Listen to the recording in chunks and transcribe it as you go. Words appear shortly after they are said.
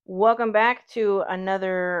Welcome back to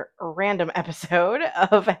another random episode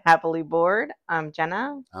of Happily Bored. I'm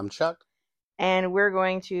Jenna, I'm Chuck. and we're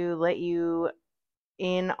going to let you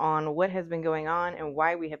in on what has been going on and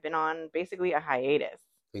why we have been on basically a hiatus.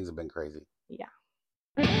 Things have been crazy. Yeah.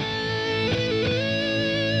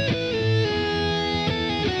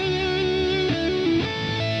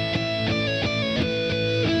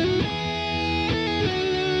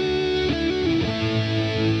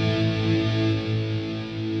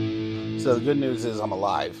 So the good news is I'm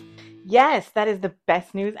alive. Yes, that is the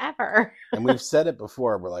best news ever. And we've said it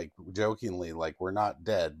before, we're like jokingly, like we're not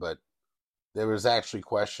dead, but there was actually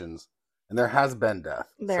questions. And there has been death.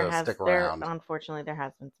 Stick around. Unfortunately, there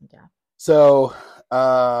has been some death. So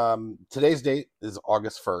today's date is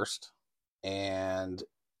August 1st. And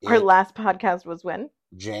our last podcast was when?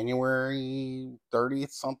 January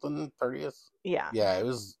 30th, something, 30th. Yeah. Yeah, it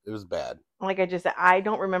was bad. Like I just said, I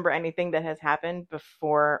don't remember anything that has happened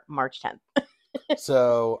before March 10th.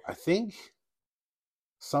 So I think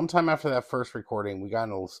sometime after that first recording, we got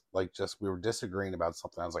into we were disagreeing about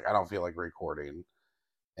something. I was like, I don't feel like recording.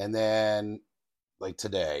 And then like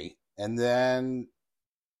today, and then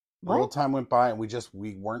a little time went by and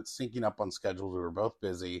we weren't syncing up on schedules. We were both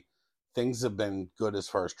busy. Things have been good as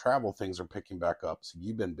far as travel. Things are picking back up. So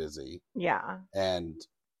you've been busy. Yeah. And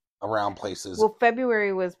around places. Well,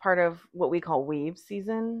 February was part of what we call wave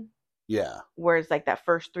season. Yeah. Where it's like that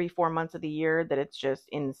first 3-4 months of the year that it's just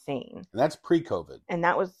insane. And that's pre-COVID. And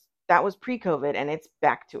that was pre-COVID, and it's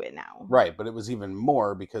back to it now. Right, but it was even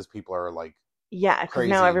more because people are like, yeah, because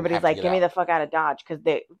now everybody's like, get me the fuck out of Dodge, because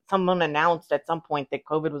someone announced at some point that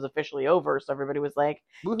COVID was officially over, so everybody was like,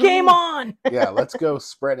 woohoo! Game on! Yeah, let's go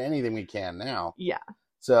spread anything we can now. Yeah.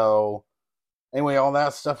 So anyway, all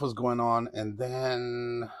that stuff was going on, and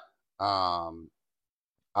then I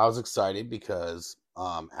was excited because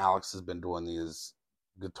Alex has been doing these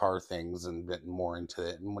guitar things and getting more into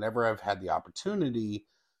it. And whenever I've had the opportunity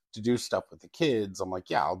to do stuff with the kids, I'm like,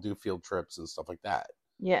 yeah, I'll do field trips and stuff like that.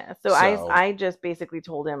 Yeah. So I just basically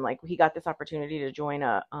told him, like, he got this opportunity to join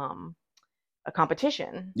a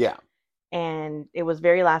competition. Yeah. And it was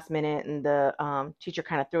very last minute, and the teacher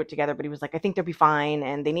kind of threw it together, but he was like, I think they'll be fine,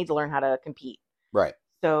 and they need to learn how to compete. Right.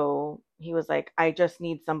 So he was like, I just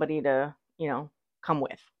need somebody to, come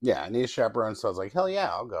with. Yeah, I need a chaperone. So I was like, hell yeah,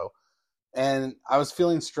 I'll go. And I was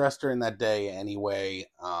feeling stressed during that day anyway.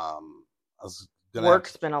 I was going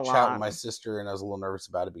to chat with my sister, and I was a little nervous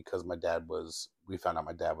about it because we found out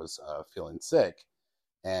my dad was feeling sick.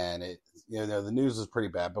 And the news was pretty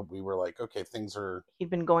bad, but we were like, okay, he'd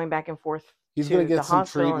been going back and forth. He's going to get some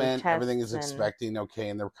treatment. Everything is expecting okay.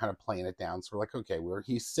 And they're kind of playing it down. So we're like, okay,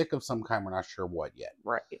 he's sick of some kind. We're not sure what yet.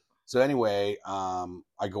 Right. So anyway,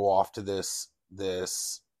 I go off to this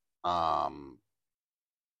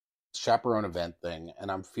chaperone event thing,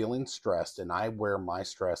 and I'm feeling stressed, and I wear my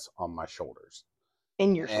stress on my shoulders.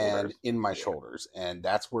 In your shoulders. And in my shoulders. And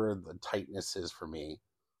that's where the tightness is for me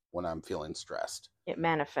when I'm feeling stressed. It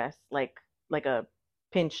manifests like a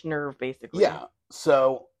pinched nerve, basically. Yeah.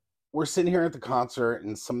 So we're sitting here at the concert,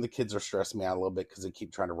 and some of the kids are stressing me out a little bit because they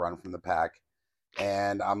keep trying to run from the pack.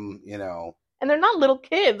 And I'm, And they're not little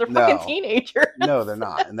kids. They're fucking teenagers. No, they're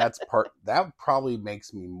not. And that probably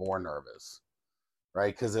makes me more nervous.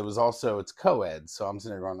 Right? Because it's co-ed. So I'm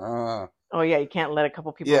sitting there going, Oh, yeah. You can't let a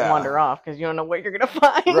couple people wander off because you don't know what you're going to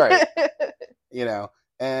find. Right.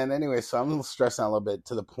 And anyway, so I'm stressed out a little bit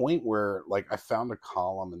to the point where, like, I found a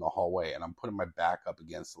column in the hallway, and I'm putting my back up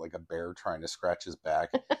against it like a bear trying to scratch his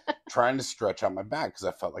back, trying to stretch out my back because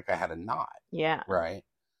I felt like I had a knot. Yeah. Right?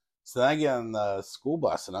 So then I get on the school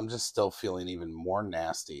bus, and I'm just still feeling even more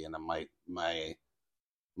nasty, and I'm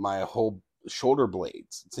my whole shoulder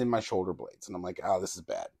blades. It's in my shoulder blades, and I'm like, oh, this is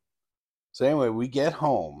bad. So anyway, we get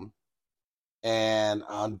home, and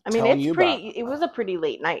it was a pretty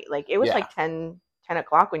late night. Like, it was like 10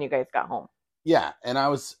 o'clock when you guys got home. Yeah, and I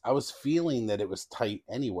was feeling that it was tight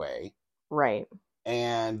anyway. Right.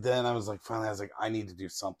 And then I was like, finally, I was like, I need to do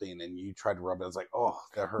something. And you tried to rub it. I was like, oh,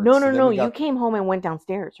 that hurts. No. You came home and went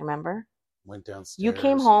downstairs, remember? Went downstairs. You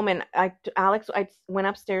came home, and I went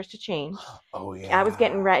upstairs to change. Oh, yeah. I was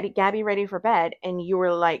getting Gabby ready for bed, and you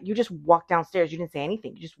were like, you just walked downstairs. You didn't say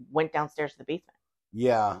anything. You just went downstairs to the basement.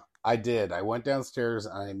 Yeah, I did. I went downstairs,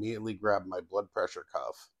 and I immediately grabbed my blood pressure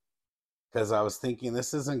cuff because I was thinking,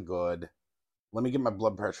 this isn't good. Let me get my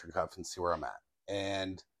blood pressure cuff and see where I'm at.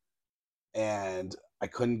 And I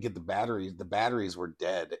couldn't get the batteries. The batteries were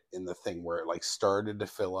dead in the thing where it like started to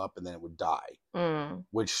fill up and then it would die,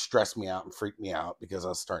 which stressed me out and freaked me out because I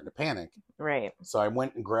was starting to panic. Right. So I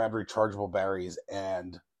went and grabbed rechargeable batteries,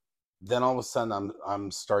 and then all of a sudden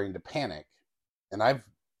I'm starting to panic, and I've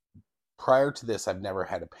prior to this, I've never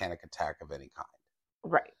had a panic attack of any kind.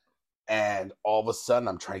 Right. And all of a sudden,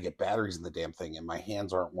 I'm trying to get batteries in the damn thing, and my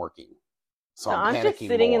hands aren't working. So I'm just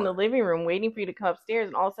sitting in the living room waiting for you to come upstairs,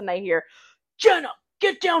 and all of a sudden I hear, Jenna,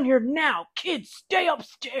 get down here now. Kids, stay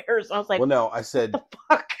upstairs. I was like, well, no, I said, what the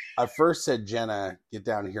fuck? I first said, Jenna, get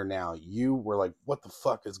down here now. You were like, what the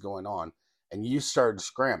fuck is going on? And you started to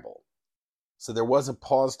scramble. So there was a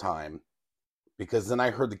pause time, because then I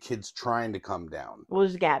heard the kids trying to come down. It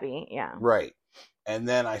was Gabby, yeah. Right. And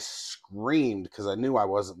then I screamed because I knew I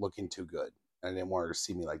wasn't looking too good. I didn't want her to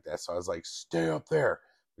see me like that. So I was like, stay up there,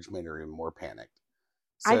 which made her even more panicked.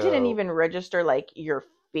 So, I didn't even register like your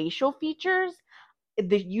facial features.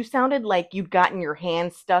 You sounded like you'd gotten your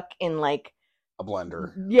hand stuck in like a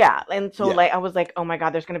blender. Yeah. And so like I was like, oh my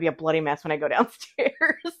God, there's going to be a bloody mess when I go downstairs.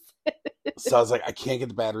 So I was like, I can't get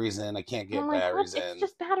the batteries in. I can't get batteries in. It's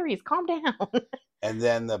just batteries. Calm down. And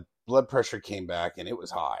then the blood pressure came back and it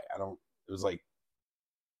was high. It was like,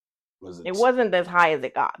 it wasn't as high as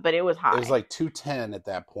it got, but it was high. It was like 210 at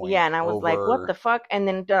that point. Yeah, and I was like, what the fuck? And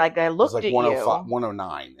then like I looked at you.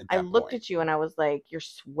 109 at that I looked at you and I was like, you're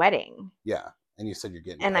sweating. Yeah. And you said you're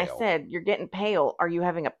getting pale. I said, you're getting pale. Are you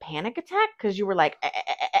having a panic attack? Because you were like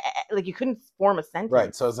you couldn't form a sentence.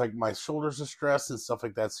 Right. So I was like, my shoulders are stressed and stuff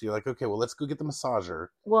like that. So you're like, okay, well, let's go get the massager.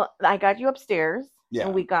 Well, I got you upstairs. Yeah.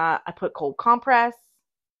 And I put cold compress.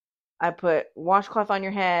 I put washcloth on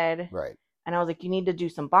your head. Right. And I was like, you need to do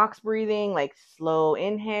some box breathing, like slow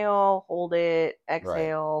inhale, hold it,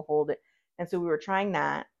 exhale, hold it. And so we were trying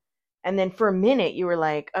that. And then for a minute, you were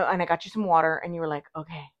like, oh, and I got you some water. And you were like,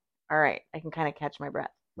 okay, all right, I can kind of catch my breath.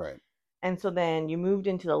 Right. And so then you moved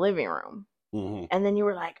into the living room. Mm-hmm. And then you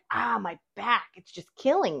were like, my back, it's just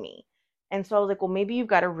killing me. And so I was like, well, maybe you've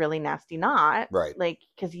got a really nasty knot. Right. Like,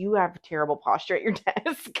 because you have terrible posture at your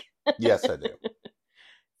desk. Yes, I do.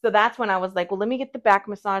 So that's when I was like, well, let me get the back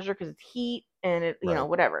massager because it's heat and it, you know,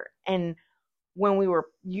 whatever. And when we were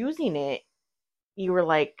using it, you were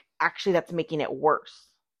like, actually, that's making it worse.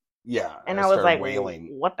 Yeah. And I was like, wailing.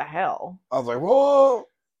 What the hell? I was like, whoa.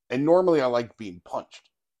 And normally I like being punched.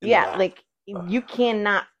 Yeah. Like you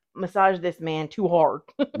cannot massage this man too hard.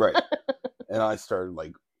 Right. And I started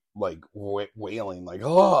like wailing, like,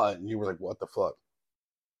 oh, and you were like, what the fuck?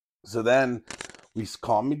 So then we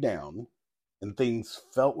calmed me down. And things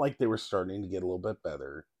felt like they were starting to get a little bit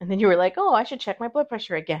better. And then you were like, oh, I should check my blood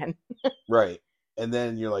pressure again. Right. And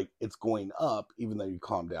then you're like, it's going up, even though you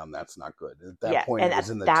calm down. That's not good. At that point, it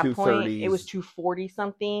was in the 230s. It was 240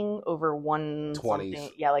 something over 120.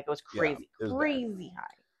 Something. Yeah, like it was crazy. Yeah, it was crazy high.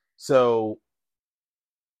 So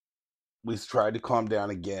we tried to calm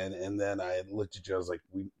down again. And then I looked at you. I was like,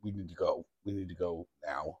 we need to go. We need to go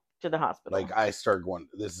now. To the hospital. Like I started going,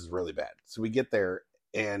 this is really bad. So we get there.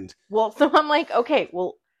 And well, so I'm like, okay,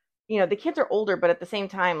 well, you know, the kids are older, but at the same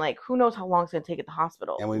time, like, who knows how long it's going to take at the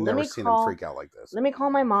hospital. And we've never seen him freak out like this. Let me call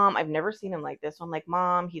my mom. I've never seen him like this. So I'm like,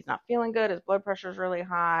 Mom, he's not feeling good. His blood pressure is really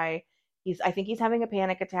high. I think he's having a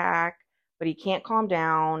panic attack, but he can't calm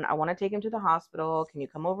down. I want to take him to the hospital. Can you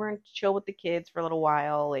come over and chill with the kids for a little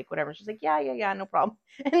while? Like, whatever. She's like, yeah, no problem.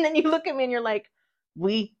 And then you look at me and you're like,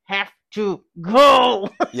 we have to go.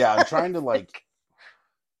 Yeah, I'm trying to like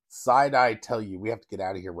side-eye tell you we have to get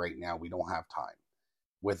out of here right now. We don't have time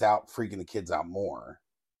without freaking the kids out more.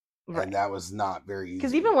 Right. And that was not very easy.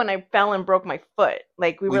 Because even when I fell and broke my foot,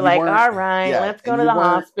 like we were like, all right, let's go to the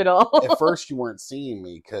hospital. At first you weren't seeing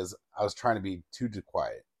me because I was trying to be too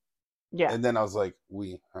quiet. Yeah. And then I was like,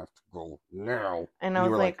 we have to go now. And I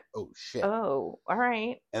was like, oh shit. Oh, all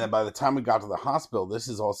right. And then by the time we got to the hospital, this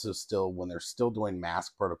is also still when they're still doing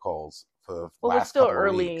mask protocols for the last couple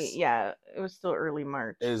early weeks. Yeah, it was still early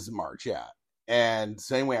March. It is March, yeah. And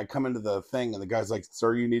same way I come into the thing and the guy's like,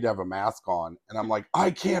 sir, you need to have a mask on. And I'm like,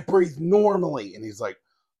 I can't breathe normally. And he's like,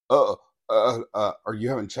 are you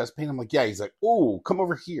having chest pain? I'm like, yeah. He's like, oh, come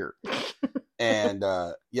over here. And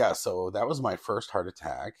yeah, so that was my first heart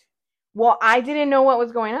attack. Well, I didn't know what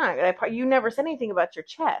was going on. You never said anything about your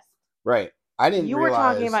chest. Right. I didn't You were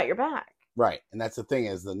talking about your back. Right. And that's the thing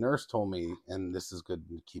is the nurse told me, and this is good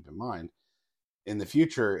to keep in mind, in the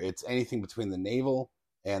future, it's anything between the navel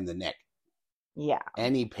and the neck. Yeah.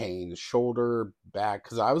 Any pain, shoulder, back,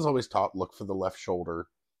 because I was always taught look for the left shoulder.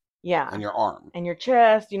 Yeah. And your arm. And your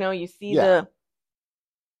chest, you see the...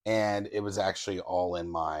 And it was actually all in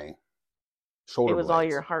my shoulder blades. All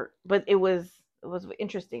your heart. But it was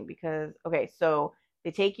interesting because, okay, so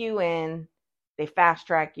they take you in, they fast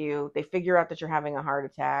track you, they figure out that you're having a heart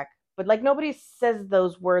attack, but like nobody says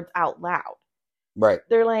those words out loud. Right.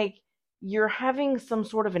 They're like, you're having some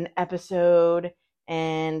sort of an episode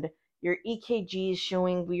and your EKG is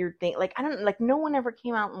showing weird things. Like, I don't, like, no one ever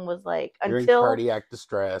came out and was like, You're in cardiac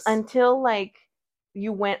distress. until like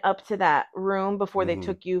you went up to that room before they Mhm.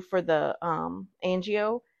 took you for the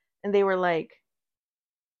angio, and they were like,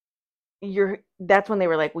 that's when they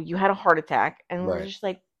were like, well, you had a heart attack, and we were Right. just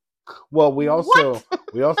like, Well, we also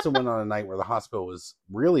what? we also went on a night where the hospital was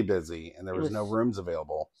really busy and there It was was no rooms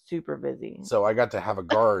available. super busy. So I got to have a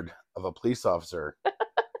guard of a police officer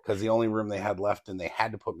because the only room they had left, and they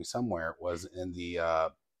had to put me somewhere, was in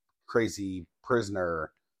the crazy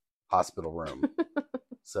prisoner hospital room.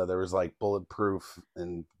 So there was like bulletproof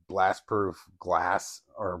and blast-proof glass,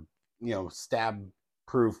 or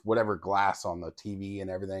stab-proof whatever glass on the TV and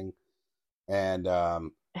everything. And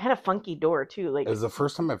It had a funky door too. Like, it was the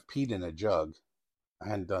first time I've peed in a jug. I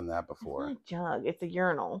hadn't done that before. it's not a jug; it's a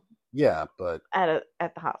urinal. Yeah, but at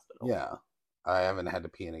the hospital. Yeah, I haven't had to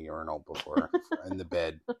pee in a urinal before in the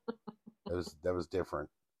bed. That was different.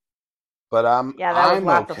 But I'm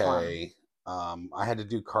okay. I had to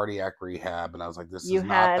do cardiac rehab, and I was like, "This is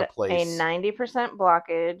not the place." You had a 90%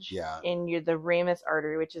 blockage Yeah. in the ramus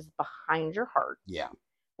artery, which is behind your heart. Yeah.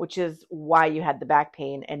 Which is why you had the back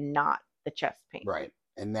pain and not the chest pain. Right.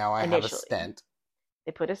 And now I have a stent.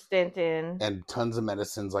 They put a stent in. And tons of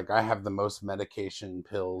medicines. Like, I have the most medication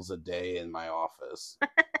pills a day in my office,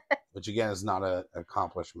 which again is not an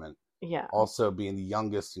accomplishment. Yeah. Also, being the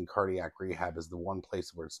youngest in cardiac rehab is the one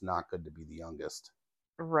place where it's not good to be the youngest.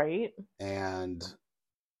 Right. And,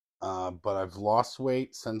 but I've lost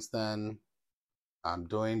weight since then. I'm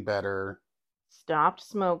doing better. Stopped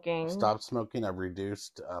smoking. I've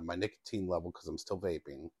reduced my nicotine level because I'm still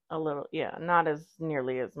vaping. A little, yeah. Not as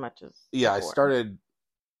nearly as much as Yeah, before. I started,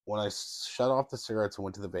 when I shut off the cigarettes and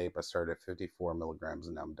went to the vape, I started at 54 milligrams,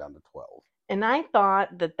 and now I'm down to 12. And I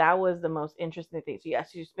thought that was the most interesting thing. So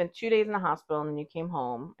yes, you spent 2 days in the hospital, and then you came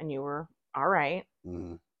home, and you were all right.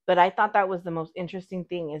 Mm-hmm. But I thought that was the most interesting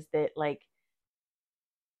thing, is that, like,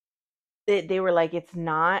 they were like, it's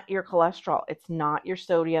not your cholesterol, it's not your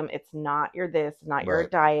sodium, it's not your this, not your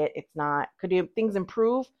diet, it's not, things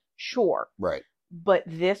improve? Sure. Right. But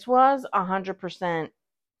this was 100%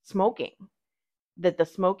 smoking. That the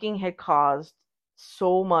smoking had caused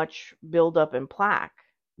so much buildup in plaque.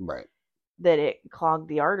 Right. That it clogged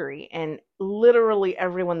the artery. And literally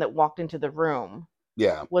everyone that walked into the room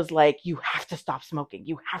was like, you have to stop smoking.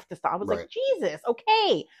 You have to stop. I was like, Jesus,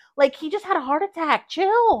 okay. Like, he just had a heart attack.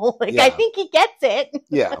 Chill. Like, I think he gets it.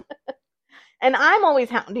 Yeah. And I'm always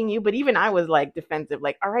hounding you, but even I was like defensive.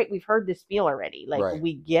 Like, all right, we've heard this spiel already. Like,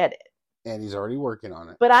 we get it. And he's already working on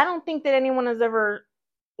it. But I don't think that anyone has ever,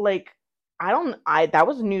 like, that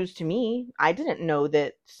was news to me. I didn't know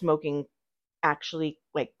that smoking actually,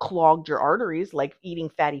 like, clogged your arteries like eating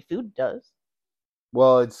fatty food does.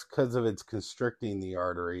 Well, it's because of it's constricting the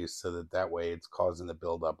arteries, so that way it's causing the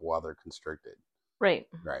buildup while they're constricted. Right.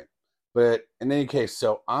 Right. But in any case,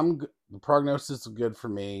 so the prognosis is good for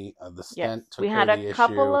me. The stent took care of the issue. We had a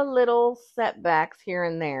couple of little setbacks here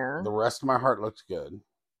and there. The rest of my heart looks good.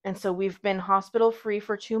 And so we've been hospital free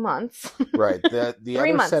for 2 months. Right. The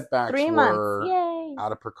other setbacks were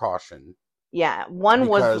out of precaution. Yeah. One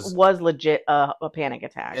was legit a panic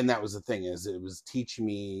attack. And that was the thing, is it was teaching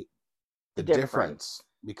me the difference.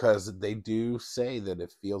 Because they do say that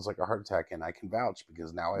it feels like a heart attack, and I can vouch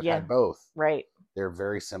because now I've had both. Right. They're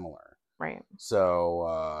very similar. Right.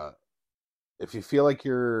 So if you feel like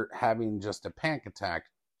you're having just a panic attack,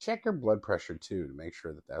 check your blood pressure too to make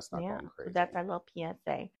sure that that's not going crazy. That's our little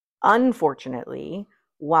PSA. Unfortunately,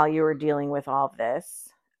 while you were dealing with all of this,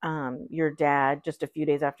 your dad, just a few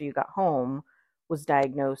days after you got home, was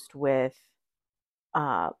diagnosed with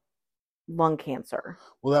lung cancer.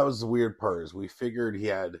 Well, that was the weird part, is we figured he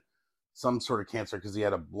had some sort of cancer because he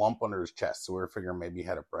had a lump under his chest. So we were figuring maybe he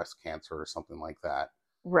had a breast cancer or something like that.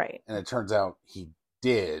 Right. And it turns out he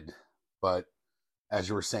did, but as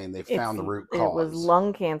you were saying, they found the root cause. It was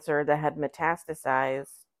lung cancer that had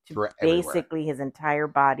metastasized to basically his entire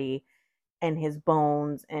body, and his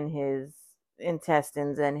bones and his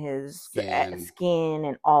intestines and his skin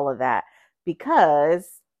and all of that,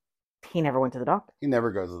 because he never went to the doctor. He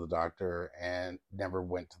never goes to the doctor, and never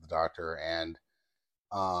went to the doctor. And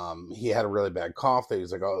he had a really bad cough that he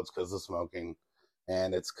was like, oh, it's because of smoking.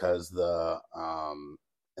 And it's because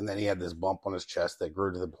and then he had this bump on his chest that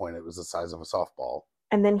grew to the point it was the size of a softball.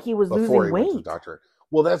 And then he was losing weight. Went to the doctor.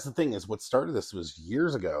 Well, that's the thing, is what started this was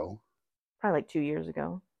years ago. Probably like 2 years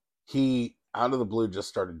ago. He, out of the blue, just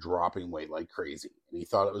started dropping weight like crazy. And he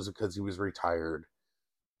thought it was because he was retired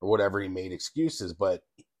or whatever. He made excuses, but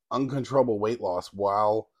uncontrollable weight loss,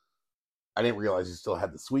 while I didn't realize he still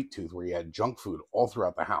had the sweet tooth where he had junk food all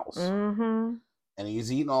throughout the house. Mm-hmm. and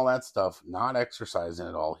he's eating all that stuff, not exercising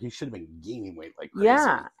at all. He should have been gaining weight like crazy.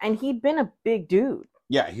 Yeah, and he'd been a big dude.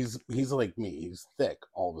 Yeah, he's like me. He's thick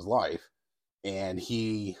all of his life, and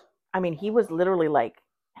he was literally like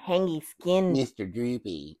hangy skin. Mr.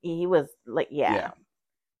 Droopy. He was like, yeah.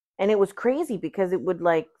 And it was crazy because it would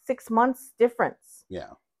like 6 months difference.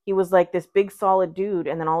 Yeah. He was like this big solid dude,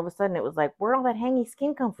 and then all of a sudden it was like, where'd all that hangy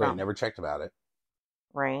skin come from? Right, never checked about it.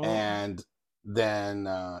 Right. And then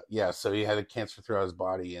so he had a cancer throughout his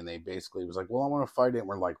body, and they basically was like, well, I want to fight it. And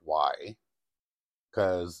we're like, why?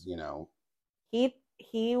 Because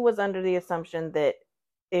he was under the assumption that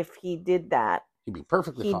if he did that, he'd be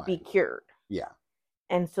perfectly fine. He'd be cured. Yeah.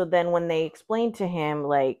 And so then when they explained to him,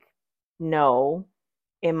 like, no,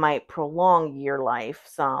 it might prolong your life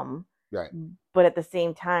some. Right. But at the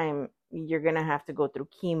same time, you're going to have to go through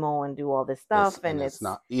chemo and do all this stuff. And it's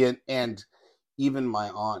not. And even my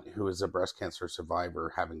aunt, who is a breast cancer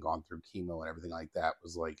survivor, having gone through chemo and everything like that,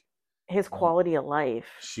 was like, his quality of life.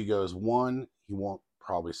 She goes, one, he won't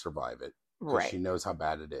probably survive it. Right. She knows how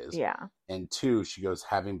bad it is. Yeah. And two, she goes,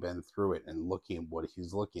 having been through it and looking at what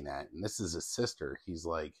he's looking at, and this is his sister, she's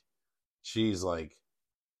like,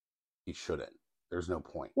 he shouldn't. There's no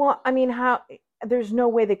point. Well, I mean, there's no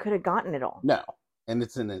way they could have gotten it all. No. And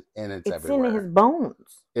it's in it, and it's everywhere. in his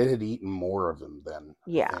bones. It had eaten more of him than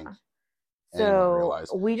I think. So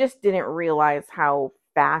we just didn't realize how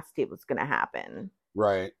fast it was going to happen.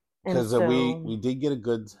 Right. Because we did get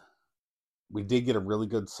a really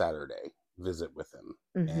good Saturday visit with him,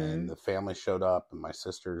 and the family showed up, and my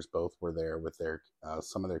sisters both were there with their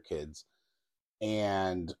some of their kids,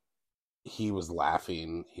 and he was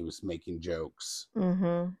laughing, he was making jokes.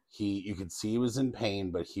 You could see he was in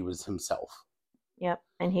pain, but he was himself. Yep.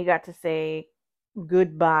 And he got to say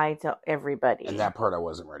goodbye to everybody, and that part I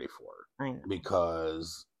wasn't ready for. I know,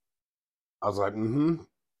 because I was like,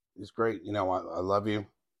 he's great, I love you,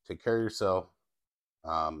 take care of yourself.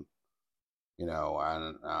 And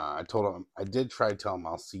I told him, I did try to tell him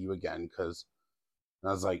I'll see you again, because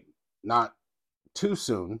I was like, not too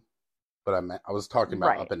soon, but I was talking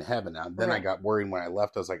about up in heaven. And then I got worried when I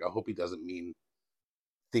left. I was like, I hope he doesn't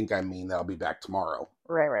think I mean that I'll be back tomorrow.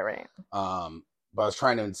 Right. But I was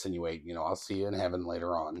trying to insinuate, I'll see you in heaven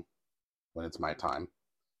later on when it's my time.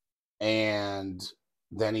 And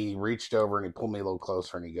then he reached over and he pulled me a little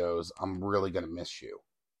closer and he goes, I'm really going to miss you.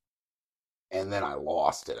 And then I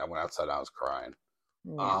lost it. I went outside. I was crying.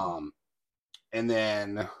 Yeah. And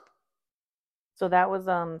then. So that was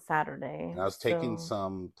Saturday. And I was taking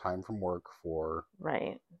some time from work for.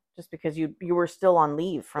 Right. Just because you were still on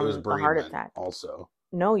leave from the heart attack. Also.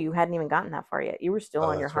 No, you hadn't even gotten that far yet. You were still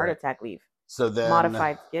on your heart attack leave. So then.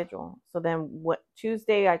 Modified schedule. So then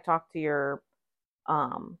Tuesday I talked to your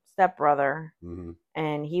stepbrother,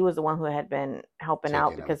 and he was the one who had been helping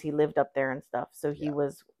out because he lived up there and stuff. So he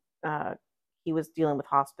was dealing with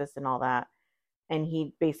hospice and all that. And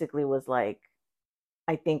he basically was like,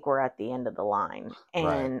 I think we're at the end of the line.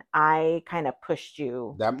 And I kind of pushed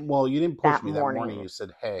you. You didn't push me that morning. You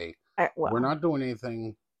said, hey, we're not doing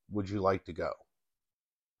anything. Would you like to go?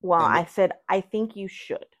 Well, I said, I think you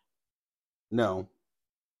should. No.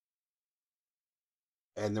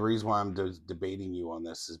 And the reason why I'm debating you on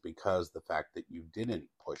this is because the fact that you didn't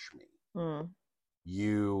push me.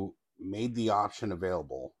 You made the option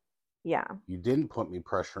available. Yeah. You didn't put me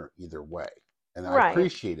pressure either way. And I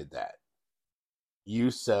appreciated that.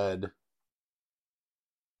 You said,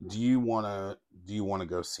 do you want to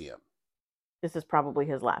go see him? This is probably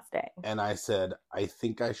his last day. And I said, I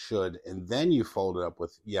think I should. And then you followed up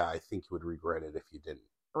with, I think you would regret it if you didn't.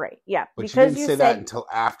 Right. Yeah. But because you didn't say that until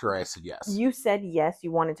after I said yes. You said yes,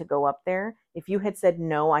 you wanted to go up there. If you had said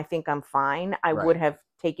no, I think I'm fine, I would have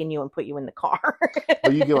taken you and put you in the car.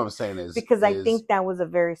 But you get what I'm saying is because I think that was a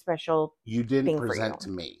very special you didn't present to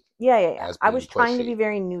me. Yeah. I was trying to be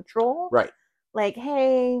very neutral. Right. Like,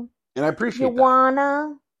 hey, and I appreciate you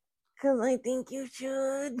wanna? Because I think you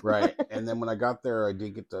should. Right. And then when I got there, I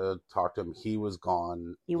did get to talk to him. He was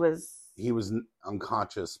gone. He was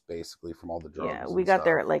unconscious, basically, from all the drugs. Yeah, we got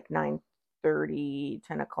there at like 9:30,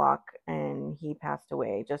 10 o'clock, and he passed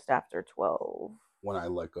away just after 12. When I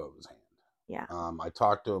let go of his hand. Yeah. I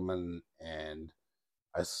talked to him, and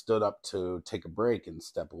I stood up to take a break and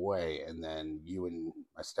step away, and then you and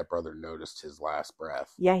my stepbrother noticed his last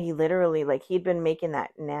breath. Yeah, he literally, like, he'd been making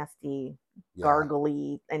that nasty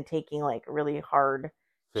gargly and taking like really hard,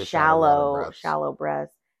 shallow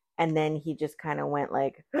breaths, and then he just kind of went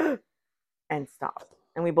like and stopped,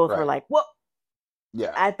 and we both were like, "Whoa!"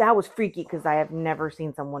 Yeah, that was freaky because I have never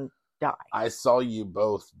seen someone die. I saw you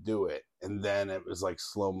both do it, and then it was like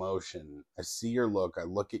slow motion. I see your look. I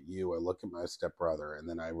look at you. I look at my stepbrother, and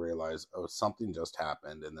then I realize, oh, something just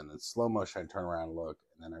happened. And then in slow motion, I turn around and look,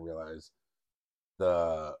 and then I realize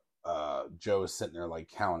the Joe is sitting there like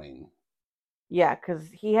counting. Yeah, because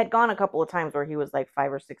he had gone a couple of times where he was like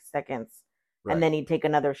 5 or 6 seconds, Right. and then he'd take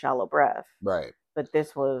another shallow breath. Right. But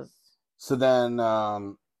this was. So then,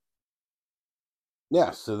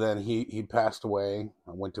 yeah. So then he passed away.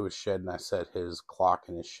 I went to his shed and I set his clock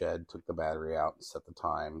in his shed. Took the battery out and set the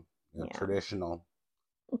time. You know, Yeah. traditional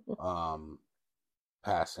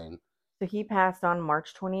passing. So he passed on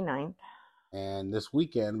March 29th. And this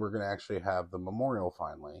weekend we're gonna actually have the memorial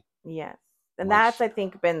finally. Yes. And that's, I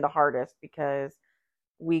think, been the hardest because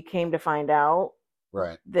we came to find out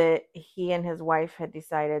Right. that he and his wife had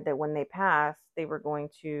decided that when they passed, they were going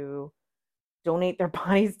to donate their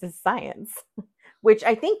bodies to science, which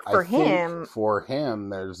I think for him,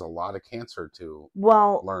 there's a lot of cancer to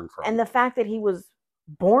learn from. And the fact that he was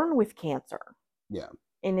born with cancer. Yeah.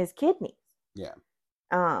 In his kidneys. Yeah.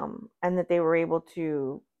 And that they were able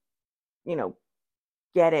to, you know,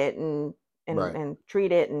 get it and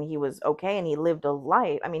treat it, and he was okay, and he lived a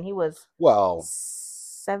life. I mean, he was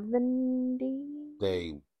 70.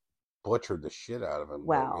 They butchered the shit out of him.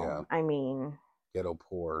 Well, yeah. I mean, ghetto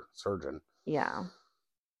poor surgeon. Yeah.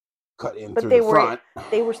 Cut in through the front.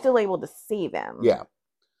 They were still able to save him. Yeah.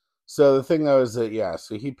 So the thing though is that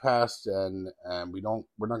so he passed, and we're not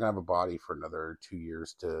gonna have a body for another 2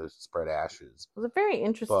 years to spread ashes. It was a very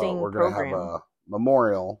interesting but we're gonna have a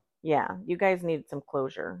memorial. Yeah, you guys needed some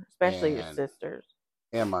closure, especially your sisters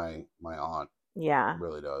and my aunt. Yeah,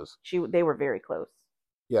 really does. They were very close.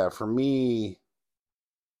 Yeah, for me,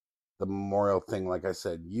 the memorial thing, like I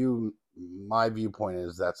said, my viewpoint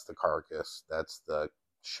is that's the carcass, that's the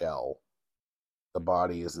shell. The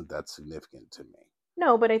body isn't that significant to me.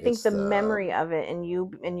 No, but I think the memory of it, and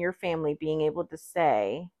you and your family being able to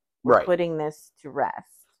say, we're putting this to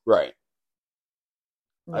rest. Right.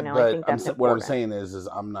 I think that's important. What I'm saying is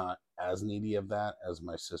I'm not as needy of that as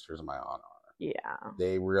my sisters and my aunt are. Yeah.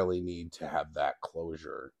 They really need to have that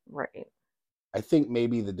closure. Right. I think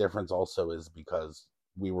maybe the difference also is because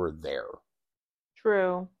we were there.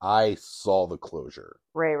 True. I saw the closure.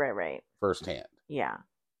 Right. Firsthand. Yeah.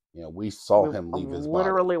 You know, we saw him leave his body.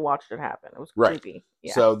 Literally watched it happen. It was creepy.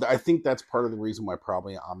 Yeah. So I think that's part of the reason why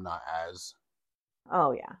probably I'm not as.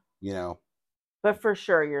 Oh, yeah. You know. But for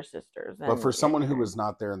sure, your sisters. But for someone who was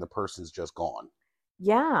not there and the person's just gone.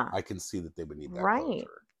 Yeah. I can see that they would need that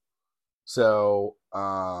closure. So,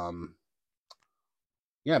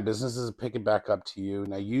 yeah, business is picking back up to you.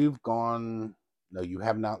 Now you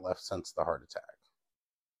have not left since the heart attack.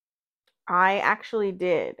 I actually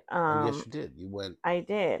did. Yes, you did. You went. I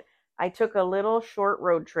did. I took a little short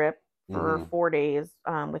road trip for 4 days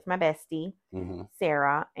with my bestie,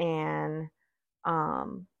 Sarah, and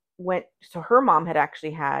went. So her mom had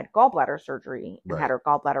actually had gallbladder surgery and had her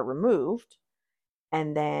gallbladder removed,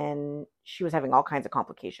 and then she was having all kinds of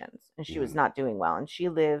complications, and she was not doing well. And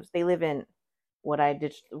they live in what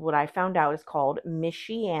I found out is called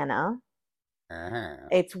Michiana.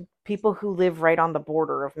 It's people who live right on the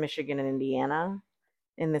border of Michigan and Indiana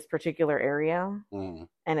in this particular area. And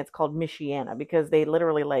it's called Michiana because they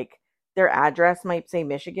literally, like, their address might say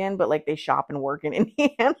Michigan, but like they shop and work in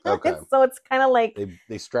Indiana. Okay. So it's kind of like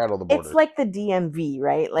they straddle the border. It's like the DMV,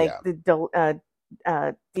 right? Like the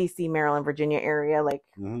DC, Maryland, Virginia area, like,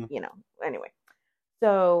 you know, anyway.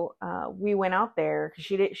 So we went out there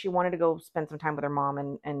because she wanted to go spend some time with her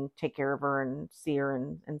mom and take care of her and see her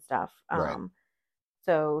and stuff.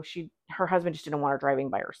 So her husband just didn't want her driving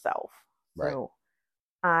by herself. So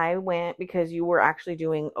I went because you were actually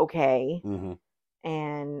doing okay,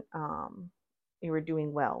 and you were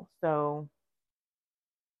doing well. So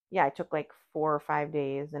yeah, I took like 4 or 5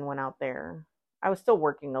 days and went out there. I was still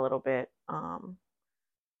working a little bit,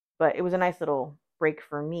 but it was a nice little break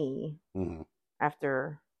for me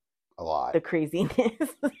after a lot the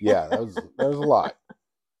craziness. Yeah, that was a lot.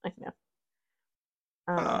 I know.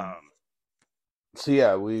 So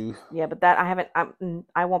yeah, but that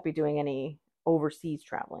I won't be doing any overseas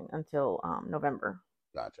traveling until November.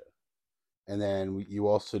 Gotcha. And then you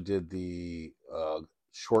also did the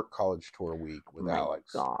short college tour week with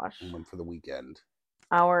Alex. Gosh, and went for the weekend.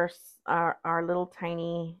 Our little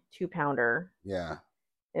tiny 2-pounder. Yeah.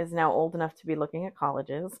 Is now old enough to be looking at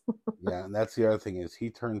colleges. Yeah, and that's the other thing is he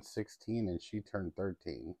turned 16 and she turned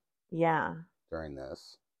 13. Yeah. During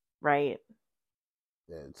this. Right.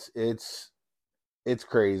 It's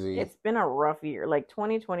crazy. It's been a rough year. Like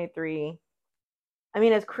 2023. I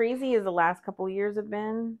mean, as crazy as the last couple of years have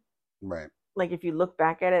been. Right. like if you look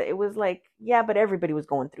back at it, it was like, yeah, but everybody was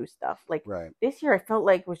going through stuff. Like Right. this year, I felt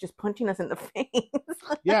like it was just punching us in the face.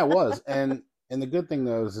 Yeah, it was. And the good thing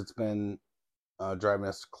though is it's been driving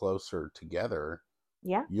us closer together.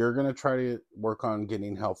 Yeah. You're gonna try to work on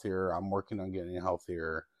getting healthier. I'm working on getting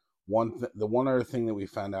healthier. The one other thing that we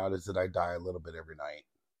found out is that I die a little bit every night.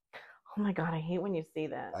 Oh my God, I hate when you say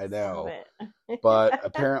that. I know. It. But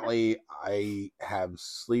apparently I have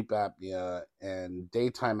sleep apnea and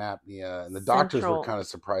daytime apnea, and the doctors were kind of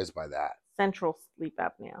surprised by that. Central sleep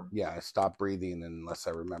apnea. Yeah, I stop breathing unless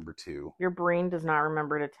I remember to. Your brain does not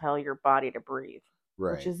remember to tell your body to breathe,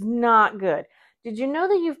 right. Which is not good. Did you know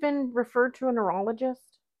that you've been referred to a neurologist?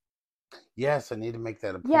 Yes, I need to make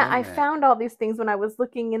that appointment. Yeah, I found all these things when I was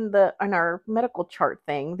looking in our medical chart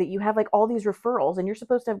thing, that you have like all these referrals and you're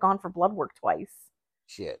supposed to have gone for blood work twice.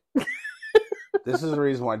 Shit. This is the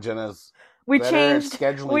reason why Jenna's changed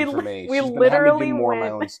scheduling for me. We She's literally been having me do more of my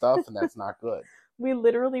own stuff, and that's not good. We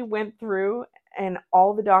literally went through and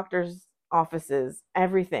all the doctors' offices,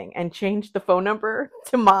 everything, and changed the phone number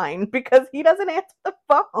to mine because he doesn't answer the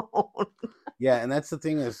phone. Yeah, and that's the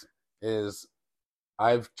thing is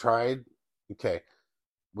I've tried. Okay,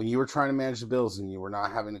 when you were trying to manage the bills and you were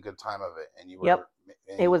not having a good time of it, and you were, yep,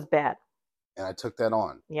 it was bad. And I took that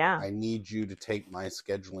on. Yeah, I need you to take my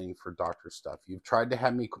scheduling for doctor stuff. You've tried to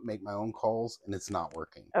have me make my own calls, and it's not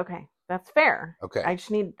working. Okay, that's fair. Okay, I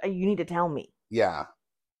just you need to tell me. Yeah.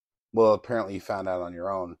 Well, apparently you found out on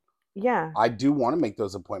your own. Yeah. I do want to make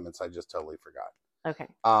those appointments. I just totally forgot. Okay.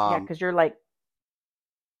 Yeah, because you're like.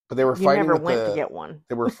 But they were fighting. You never went to get one.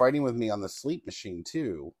 They were fighting with me on the sleep machine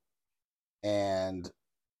too, and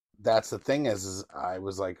that's the thing is I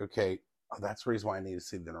was like, okay, that's the reason why I need to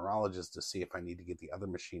see the neurologist to see if I need to get the other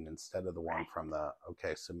machine instead of the one from the.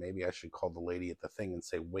 Okay, so maybe I should call the lady at the thing and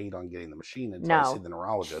say, wait on getting the machine until I see the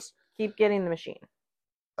neurologist. Keep getting the machine.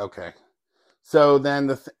 Okay. So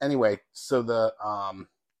then anyway, so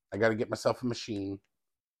I got to get myself a machine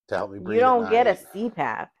to help me breathe. You don't get a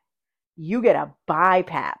CPAP. You get a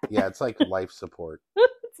BiPAP. Yeah, it's like life support.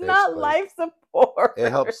 It's not life support.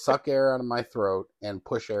 It helps suck air out of my throat and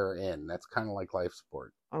push air in. That's kind of like life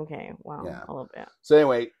support. Okay, wow. Yeah. A little bit. So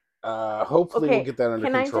anyway, hopefully we'll get that under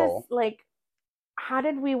control. Can I just, how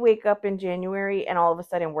did we wake up in January and all of a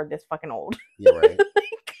sudden we're this fucking old? You're right.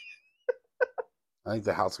 I think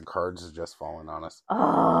the house of cards has just fallen on us.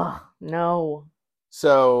 Oh, no.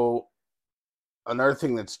 So another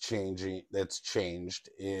thing that's changed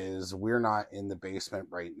is we're not in the basement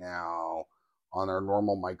right now on our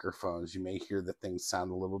normal microphones. You may hear that things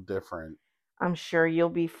sound a little different. I'm sure you'll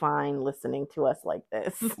be fine listening to us like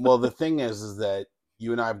this. Well, the thing is that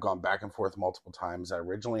you and I have gone back and forth multiple times. I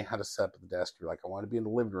originally had a set up at the desk. You're like, I want to be in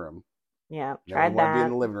the living room. Yeah, tried that. I want to be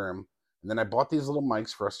in the living room. And then I bought these little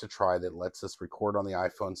mics for us to try that lets us record on the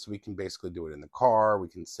iPhone, so we can basically do it in the car. We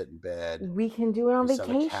can sit in bed. We can do it on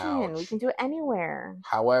vacation. We can do it anywhere.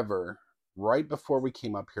 However, right before we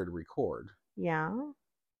came up here to record,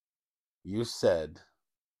 you said,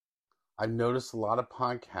 I've noticed a lot of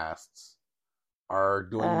podcasts are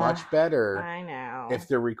doing much better. I know. If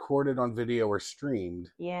they're recorded on video or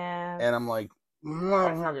streamed. Yeah. And I'm like,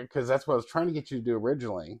 because that's what I was trying to get you to do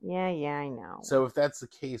originally. Yeah, I know. So if that's the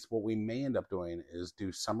case, what we may end up doing is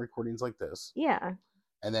do some recordings like this. Yeah.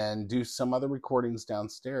 And then do some other recordings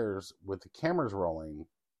downstairs with the cameras rolling.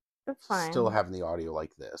 That's fine. Still having the audio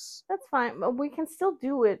like this. That's fine. But we can still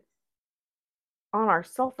do it on our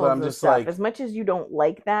cell phones and stuff. Like, as much as you don't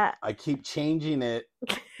like that. I keep changing it.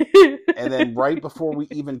 And then right before we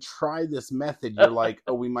even try this method, you're like,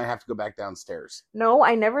 oh, we might have to go back downstairs. No,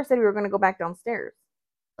 I never said we were going to go back downstairs.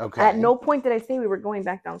 Okay. At no point did I say we were going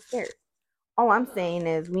back downstairs. All I'm saying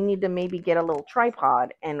is we need to maybe get a little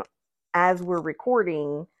tripod, and as we're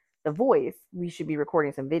recording the voice, we should be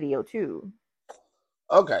recording some video too.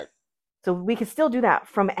 Okay. So we can still do that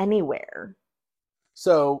from anywhere.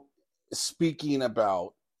 So, speaking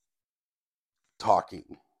about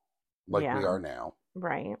talking like we are now.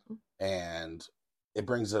 Right. And it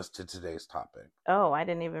brings us to today's topic. Oh, I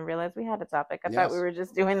didn't even realize we had a topic. I thought we were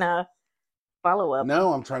just doing a follow-up.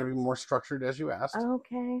 No, I'm trying to be more structured as you asked.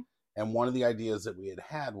 Okay. And one of the ideas that we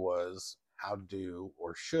had was how do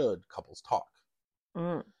or should couples talk?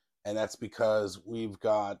 And that's because we've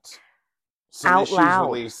got some out issues loud.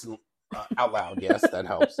 Released out loud. Yes, that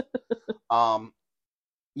helps.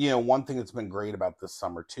 One thing that's been great about this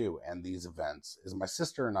summer too, and these events, is my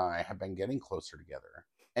sister and I have been getting closer together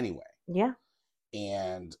anyway. Yeah.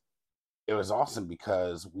 And it was awesome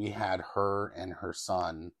because we had her and her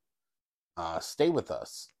son stay with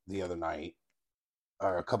us the other night,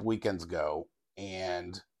 or a couple weekends ago,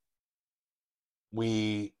 and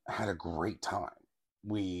we had a great time.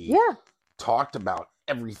 We talked about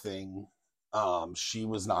everything. She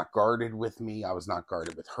was not guarded with me. I was not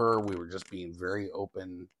guarded with her. We were just being very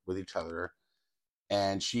open with each other.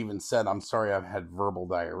 And she even said, I'm sorry I've had verbal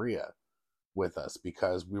diarrhea with us,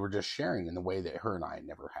 because we were just sharing in the way that her and I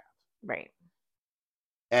never have. Right.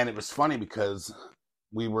 And it was funny because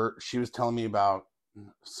she was telling me about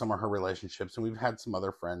some of her relationships, and we've had some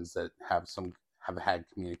other friends that have had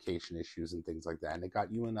communication issues and things like that. And it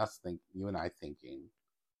got you and I thinking,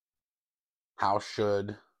 how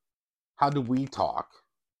do we talk?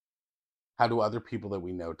 How do other people that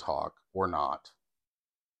we know talk or not?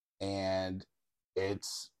 And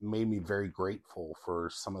it's made me very grateful for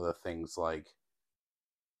some of the things, like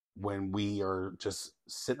when we are just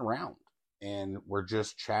sitting around and we're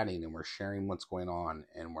just chatting and we're sharing what's going on,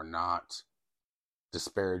 and we're not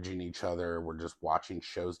disparaging each other. We're just watching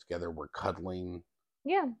shows together. We're cuddling.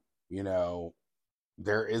 Yeah. You know,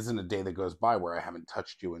 there isn't a day that goes by where I haven't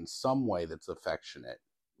touched you in some way that's affectionate.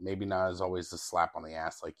 Maybe not as always a slap on the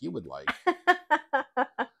ass like you would like,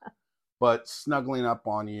 but snuggling up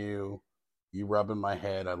on you, you rubbing my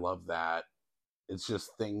head. I love that. It's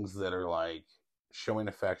just things that are like showing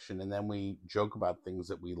affection, and then we joke about things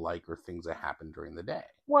that we like or things that happen during the day.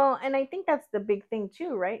 Well, and I think that's the big thing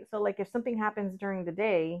too, right? So like if something happens during the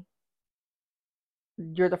day,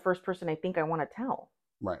 you're the first person I think I want to tell.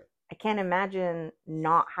 Right. I can't imagine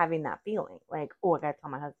not having that feeling. Like, oh, I gotta tell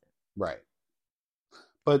my husband. Right.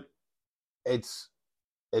 But it's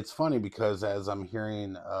funny because as I'm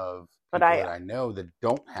hearing of people that I know that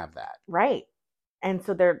don't have that. Right. And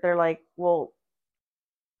so they're like, well,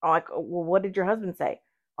 what did your husband say?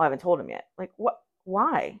 Oh, I haven't told him yet. Like, what?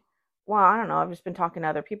 Why? Well, I don't know. I've just been talking to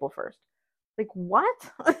other people first. Like,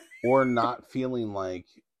 what? Or not feeling like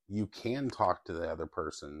you can talk to the other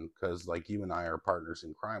person because, like, you and I are partners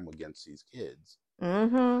in crime against these kids.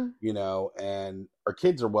 Mm-hmm. You know, and our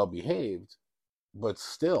kids are well behaved, but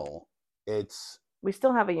still, we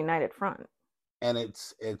still have a united front. And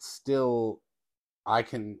it's still,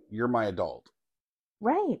 you're my adult.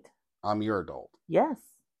 Right. I'm your adult. Yes.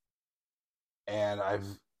 And I've,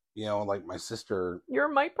 like my sister. You're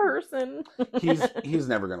my person. he's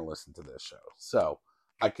never going to listen to this show. So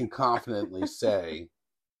I can confidently say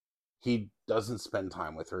he doesn't spend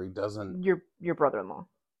time with her. He doesn't. Your brother-in-law.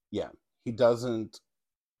 Yeah. He doesn't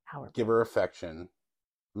give her affection.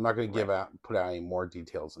 I'm not going to put out any more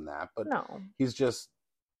details than that, but no. He's just.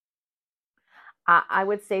 I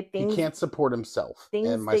would say things. He can't support himself.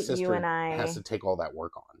 And my sister you and I has to take all that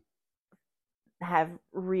work on. Have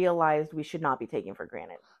realized we should not be taken for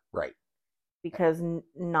granted. Right. Because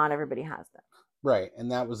not everybody has that. Right.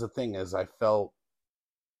 And that was the thing, as I felt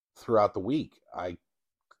throughout the week, I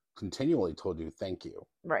continually told you, thank you.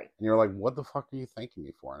 Right. And you're like, what the fuck are you thanking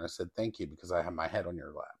me for? And I said, thank you, because I have my head on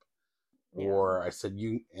your lap. Yeah. Or I said,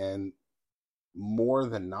 and more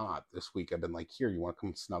than not, this week I've been like, here, you want to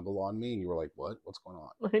come snuggle on me? And you were like, what? What's going on?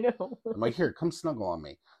 I know. I'm like, here, come snuggle on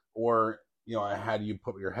me. Or, I had you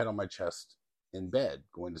put your head on my chest in bed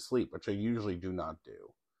going to sleep, which I usually do not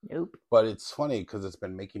do. Nope. But it's funny because it's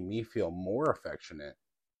been making me feel more affectionate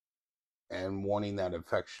and wanting that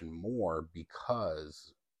affection more,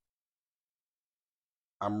 because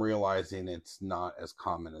I'm realizing it's not as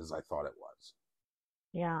common as I thought it was.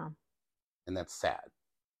 Yeah. And that's sad.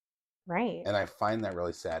 Right. And I find that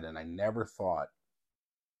really sad. And I never thought,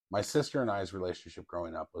 my sister and I's relationship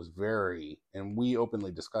growing up was and we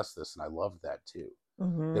openly discussed this, and I loved that too.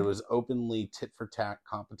 Mm-hmm. It was openly tit for tat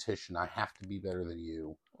competition. I have to be better than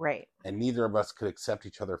you. Right. And neither of us could accept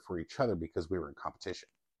each other for each other because we were in competition.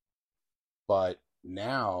 But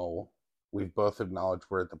now we've both acknowledged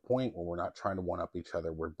we're at the point where we're not trying to one-up each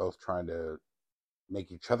other. We're both trying to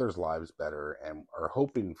make each other's lives better and are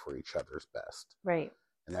hoping for each other's best. Right.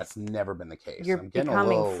 And that's never been the case. You're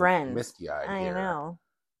becoming friends. Misty-eyed I here. know.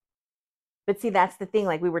 But see, that's the thing,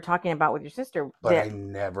 like we were talking about with your sister. But I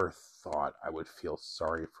never thought I would feel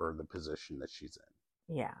sorry for the position that she's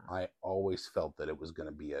in. Yeah. I always felt that it was going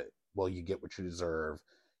to be you get what you deserve.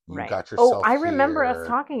 You right. got yourself I remember us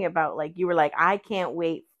talking about, like, you were like, I can't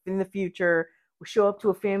wait in the future. We'll show up to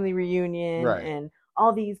a family reunion and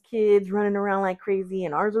all these kids running around like crazy,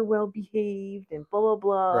 and ours are well behaved and blah, blah,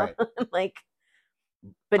 blah. Right. Like,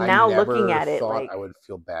 but now looking at it, like, I would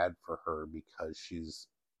feel bad for her because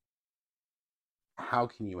how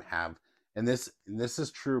can you have, and this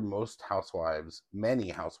is true, many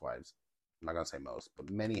housewives, I'm not going to say most, but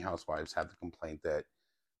many housewives have the complaint that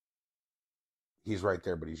he's right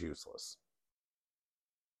there, but he's useless.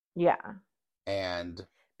 Yeah. And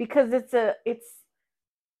because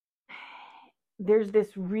there's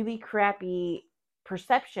this really crappy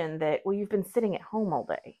perception that, well, you've been sitting at home all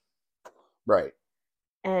day. Right.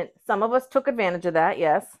 And some of us took advantage of that,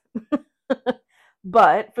 yes.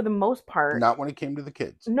 But for the most part, Not when it came to the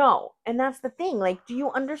kids. no. And that's the thing. Like, do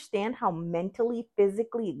you understand how mentally,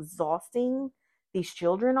 physically exhausting these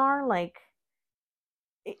children are? Like,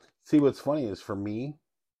 it, See, what's funny is for me,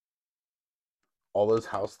 all those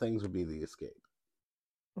house things would be the escape.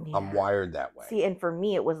 I'm yeah. wired that way. See, and for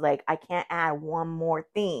me, it was like, I can't add one more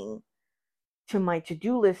thing to my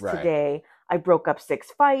to-do list Right. today. I broke up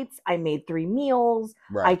 6 fights. I made 3 meals.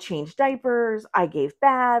 Right. I changed diapers. I gave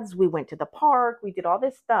baths. We went to the park. We did all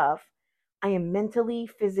this stuff. I am mentally,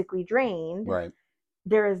 physically drained. Right.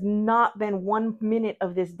 There has not been 1 minute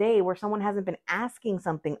of this day where someone hasn't been asking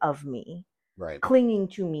something of me, Right. clinging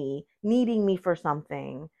to me, needing me for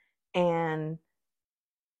something. And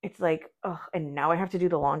it's like, oh, and now I have to do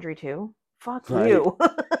the laundry too. Fuck Right. you.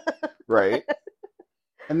 Right.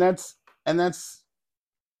 And that's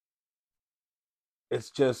it's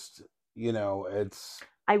just, it's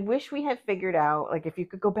I wish we had figured out, like, if you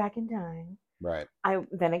could go back in time. right.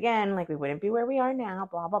 Then again, like, we wouldn't be where we are now,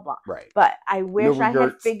 blah, blah, blah. Right. But I wish I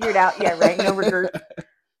had figured out, yeah, right, no regrets.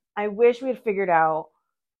 I wish we had figured out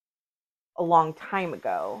a long time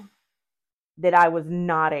ago that I was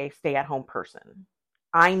not a stay-at-home person.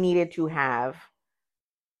 I needed to have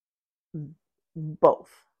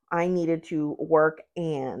both. I needed to work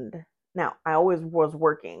and, now, I always was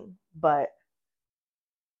working, but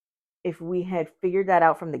if we had figured that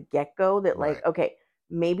out from the get-go, that like, Right. okay,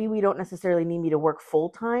 maybe we don't necessarily need me to work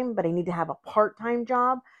full-time, but I need to have a part-time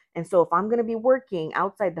job. And so if I'm going to be working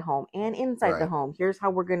outside the home and inside the Right. home, here's how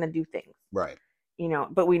we're going to do things. Right.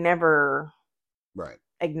 But we never Right.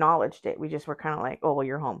 acknowledged it. We just were kind of like, oh, well,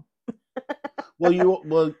 you're home.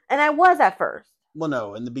 And I was at first. Well,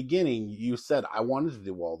 no, in the beginning, you said I wanted to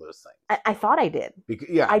do all those things. I thought I did.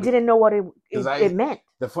 Because, I didn't know what it meant.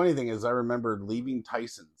 The funny thing is, I remember leaving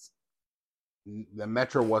Tyson's. The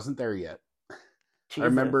Metro wasn't there yet. Jesus. I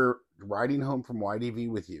remember riding home from YDV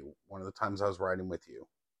with you. One of the times I was riding with you.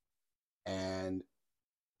 And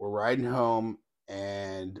we're riding home,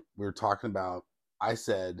 and we were talking about, I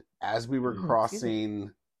said, as we were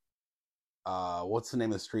crossing, what's the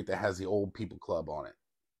name of the street that has the old people club on it?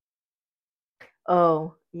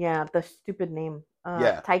 Oh, yeah, the stupid name.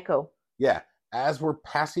 Yeah. Tycho. Yeah. As we're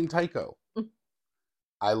passing Tycho,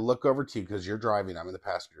 I look over to you because you're driving. I'm in the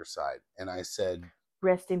passenger side. And I said,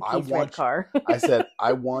 rest in peace, red car. I said,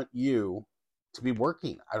 I want you to be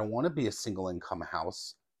working. I don't want to be a single income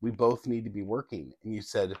house. We both need to be working. And you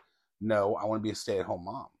said, no, I want to be a stay-at-home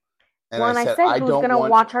mom. And I said, who's going to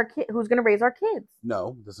watch our kid? Who's going to raise our kids?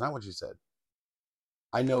 No, that's not what you said.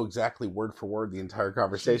 I know exactly word for word the entire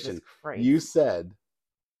conversation. You said,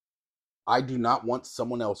 I do not want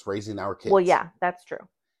someone else raising our kids. Well, yeah, that's true.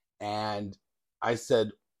 And I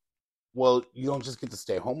said, well, you don't just get to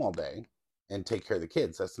stay home all day and take care of the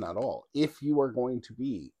kids. That's not all. If you are going to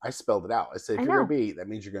be, I spelled it out. I said, if you're going to be, that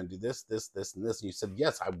means you're going to do this, this, this, and this. And you said,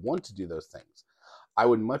 yes, I want to do those things. I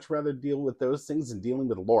would much rather deal with those things than dealing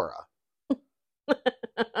with Laura.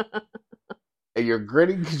 And you're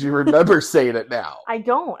grinning because you remember saying it now. I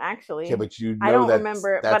don't, actually. Okay, but I don't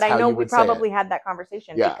remember, but I know we probably had that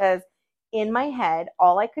conversation because in my head,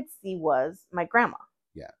 all I could see was my grandma.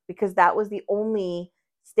 Yeah. Because that was the only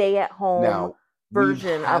stay-at-home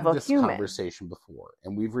version of a human. We've had this conversation before,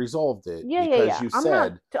 and we've resolved it. Yeah. You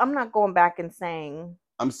said, I'm not going back and saying.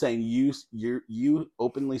 I'm saying you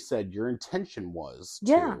openly said your intention was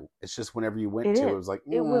to. Yeah. It's just whenever you went to, it was like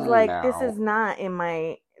it was like no. This is not in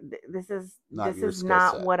my. This is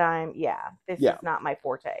not what I'm. Yeah, this is not my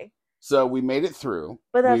forte. So we made it through.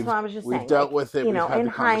 But that's what I was just saying. We've dealt with it. In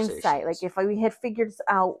hindsight, like if we had figured this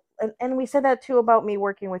out, and we said that too about me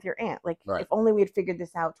working with your aunt. Like if only we had figured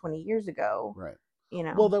this out 20 years ago. Right.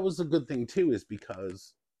 Well, that was a good thing too, is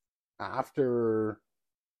because after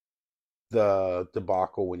the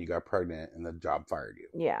debacle when you got pregnant and the job fired you.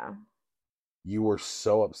 Yeah. You were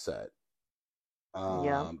so upset.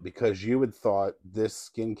 Because you had thought this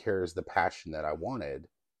skincare is the passion that I wanted.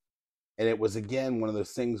 And it was, again, one of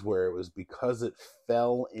those things where it was because it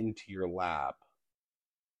fell into your lap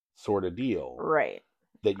sort of deal. Right.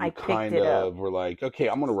 That you kind of were like, okay,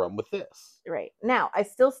 I'm going to run with this. Right. Now, I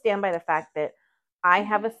still stand by the fact that I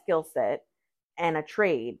have a skill set and a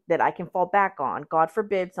trade that I can fall back on. God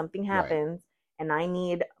forbid something happens and I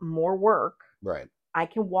need more work. Right. I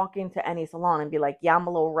can walk into any salon and be like, yeah, I'm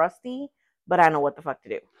a little rusty, but I know what the fuck to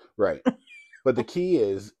do. Right. But the key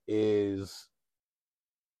is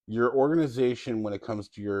your organization when it comes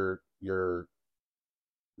to your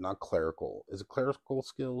not clerical. Is it clerical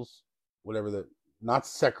skills? Whatever not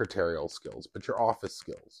secretarial skills, but your office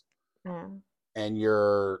skills. Yeah. And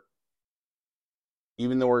your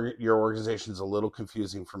even though your organization is a little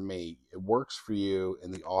confusing for me, it works for you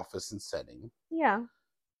in the office and setting. Yeah.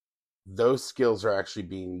 Those skills are actually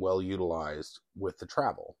being well utilized with the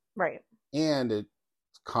travel. Right. And it's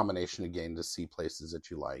a combination again to see places that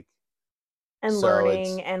you like. And So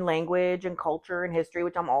learning and language and culture and history,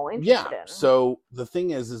 which I'm all interested yeah. in. So the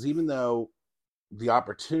thing is even though the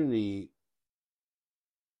opportunity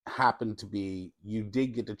happened to be, you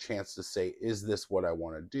did get a chance to say, is this what I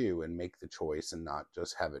want to do, and make the choice and not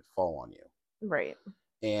just have it fall on you. Right.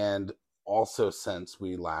 And also, since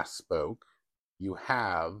we last spoke, you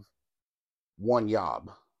have one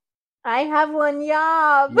job. I have one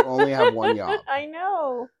job. You only have one job. I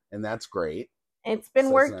know. And that's great. It's been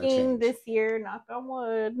working this year, knock on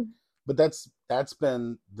wood. But that's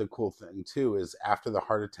been the cool thing too, is after the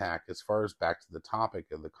heart attack, as far as back to the topic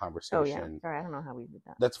of the conversation. Oh yeah, sorry, I don't know how we did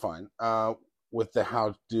that. That's fine. With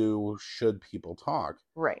the should people talk?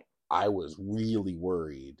 Right. I was really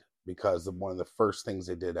worried because one of the first things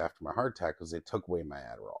they did after my heart attack was they took away my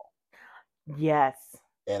Adderall. Yes.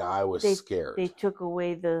 And I was scared. They took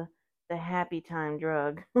away the happy time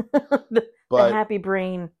drug, the happy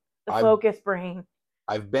brain, the focus brain.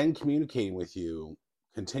 I've been communicating with you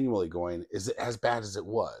continually going, is it as bad as it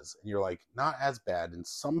was? And you're like, not as bad. And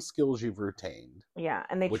some skills you've retained. Yeah,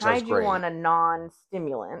 and they tried you on a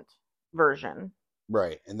non-stimulant version.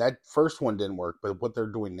 Right, and that first one didn't work, but what they're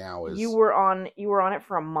doing now is... You were on it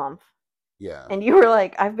for a month. Yeah. And you were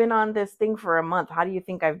like, I've been on this thing for a month. How do you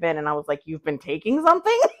think I've been? And I was like, you've been taking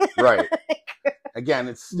something? Right. Again,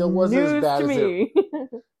 it still wasn't as bad as it...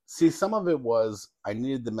 See, some of it was I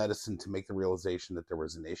needed the medicine to make the realization that there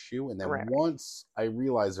was an issue. And then once I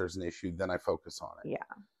realized there's an issue, then I focus on it.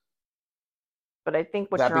 Yeah. But I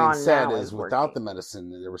think what you're on now is that being said, without the medicine,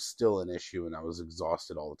 there was still an issue and I was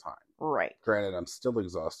exhausted all the time. Right. Granted, I'm still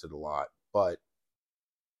exhausted a lot, but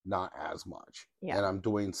not as much. Yeah. And I'm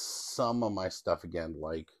doing some of my stuff again,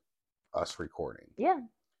 like us recording. Yeah.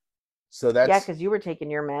 So that's... Yeah, because you were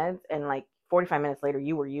taking your meds and like 45 minutes later,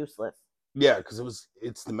 you were useless. Yeah, because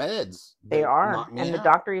it's the meds. They are. And the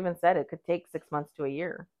doctor even said it could take 6 months to a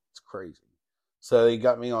year. It's crazy. So they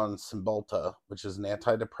got me on Cymbalta, which is an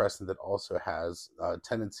antidepressant that also has a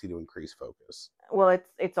tendency to increase focus. Well,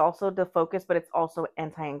 it's also the focus, but it's also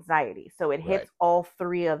anti-anxiety. So it hits all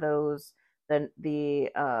three of those, the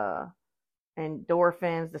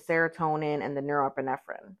endorphins, the serotonin, and the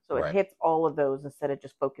norepinephrine. So it hits all of those instead of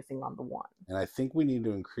just focusing on the one. And I think we need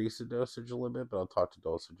to increase the dosage a little bit, but I'll talk to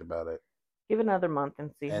Dosage about it. Give it another month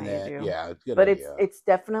and see how you do. Yeah, it's good. But it's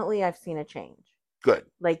definitely, I've seen a change. Good.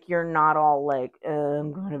 Like you're not all like,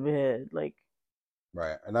 I'm going to bed. Like,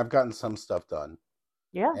 right. And I've gotten some stuff done.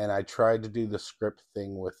 Yeah. And I tried to do the script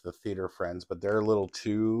thing with the theater friends, but they're a little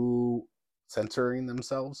too censoring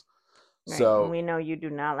themselves. Right. So and we know you do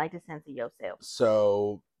not like to censor yourself.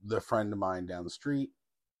 So the friend of mine down the street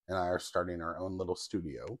and I are starting our own little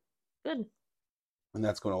studio. Good. And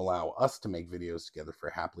that's going to allow us to make videos together for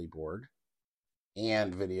Happily Bored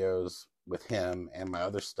and videos with him and my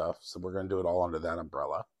other stuff. So we're going to do it all under that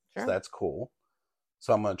umbrella. Sure. So that's cool.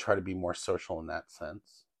 So I'm going to try to be more social in that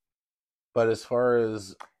sense. But as far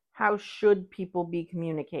as... how should people be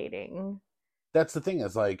communicating? That's the thing,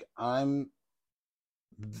 is like, I'm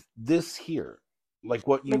this here. Like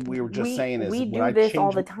what we were just saying is... we do this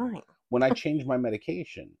all the time. When I change my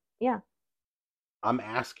medication... Yeah. I'm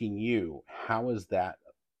asking you, how is that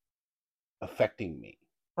affecting me?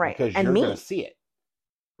 Right. Because and you're going to see it.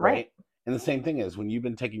 Right. And the same thing is when you've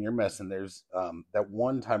been taking your medicine, there's that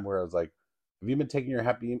one time where I was like, have you been taking your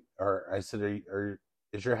happy, or I said,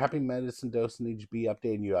 is your happy medicine dose need to be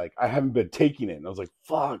updated? And you're like, I haven't been taking it. And I was like,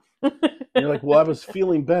 fuck. And you're like, well, I was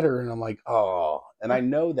feeling better. And I'm like, oh. And I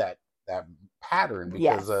know that pattern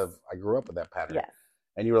because I grew up with that pattern. Yes.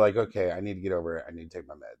 And you were like, okay, I need to get over it. I need to take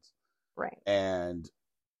my meds. Right. And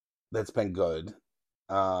that's been good.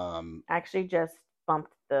 Actually just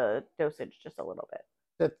bumped the dosage just a little bit.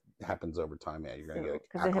 That happens over time. Yeah, you're going to get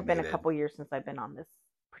because it had been a couple years since I've been on this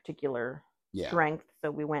particular strength,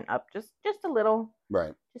 so we went up just a little,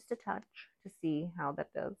 right? Just a touch to see how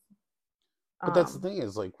that does. But that's the thing,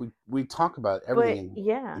 is like we talk about everything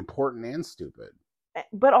important and stupid,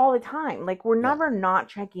 but all the time. Like we're never not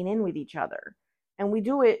checking in with each other, and we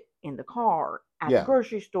do it in the car, at the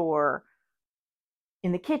grocery store,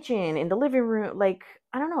 in the kitchen, in the living room. Like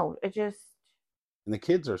I don't know, it just... And the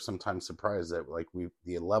kids are sometimes surprised that like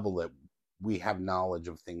the level that we have knowledge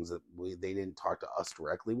of things that they didn't talk to us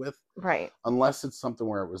directly with. Right. Unless it's something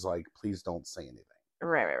where it was like, please don't say anything.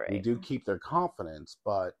 Right. We do keep their confidence,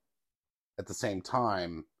 but at the same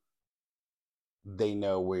time, they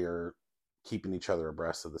know we're keeping each other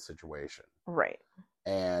abreast of the situation. Right.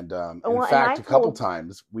 And in Well, and I fact, a couple told,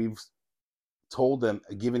 times we've told them,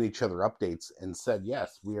 given each other updates, and said,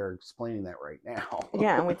 yes, we are explaining that right now.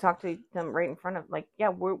 yeah, and we talked to them right in front of, like, yeah,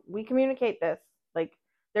 we communicate this. Like,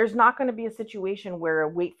 there's not going to be a situation where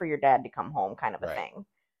wait for your dad to come home kind of a Right. thing.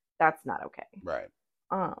 That's not okay. Right.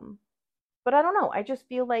 But I don't know. I just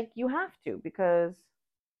feel like you have to, because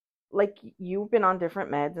like you've been on different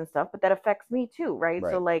meds and stuff, but that affects me too, right?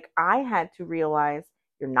 So Right. like I had to realize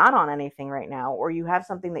you're not on anything right now, or you have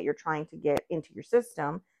something that you're trying to get into your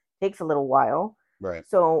system. Takes a little while. Right.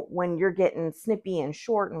 So when you're getting snippy and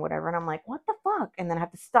short and whatever, and I'm like, what the fuck? And then I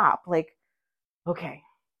have to stop. Like, okay,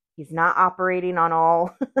 he's not operating on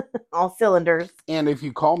all all cylinders. And if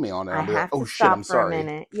you call me on it, I I'll be like, have oh to shit, stop I'm for a sorry.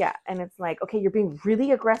 minute. Yeah. And it's like, okay, you're being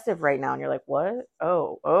really aggressive right now. And you're like, what?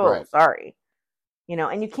 Oh, Right. sorry. You know,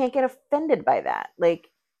 and you can't get offended by that. Like,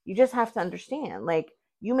 you just have to understand, like,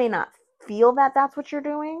 you may not feel that that's what you're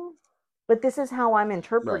doing, but this is how I'm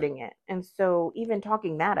interpreting it. And so even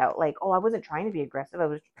talking that out, like, oh, I wasn't trying to be aggressive. I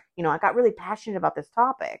was, you know, I got really passionate about this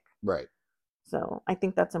topic. Right. So I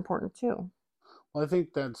think that's important too. Well, I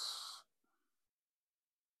think that's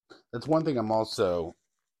one thing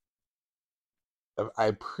I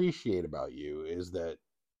appreciate about you, is that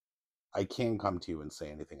I can come to you and say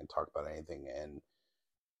anything and talk about anything,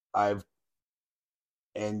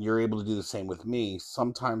 and you're able to do the same with me.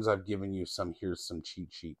 Sometimes I've given you here's some cheat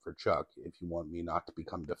sheet for Chuck. If you want me not to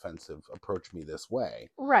become defensive, approach me this way.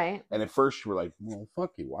 Right. And at first you were like, well,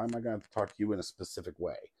 fuck you. Why am I going to have to talk to you in a specific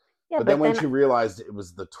way? Yeah, but then once you realized it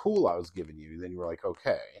was the tool I was giving you, then you were like,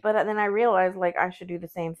 okay. But then I realized, like, I should do the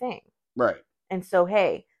same thing. Right. And so,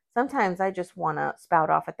 hey, sometimes I just want to spout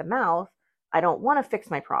off at the mouth. I don't want to fix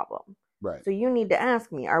my problem. Right. So you need to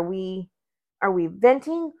ask me, are we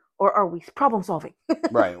venting or are we problem solving?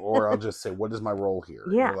 Right. Or I'll just say, what is my role here?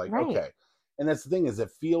 Yeah. And you're like, right. okay. And that's the thing, is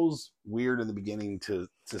it feels weird in the beginning to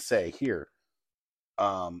say, here,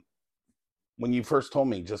 when you first told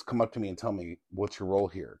me, just come up to me and tell me what's your role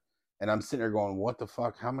here. And I'm sitting there going, what the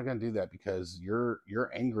fuck? How am I going to do that? Because you're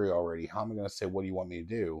angry already. How am I going to say, what do you want me to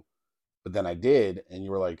do? But then I did, and you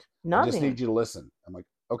were like, Nothing. I just need you to listen. I'm like,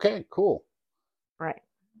 okay, cool. Right.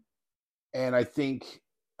 And I think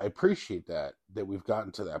I appreciate that we've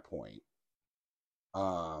gotten to that point.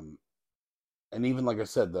 And even like I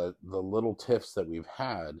said, the little tiffs that we've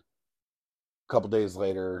had, a couple days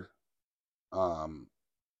later,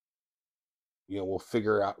 you know, we'll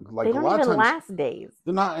figure out, like, they don't a lot even of times last days.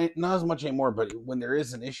 They're not as much anymore. But when there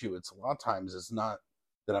is an issue, it's a lot of times it's not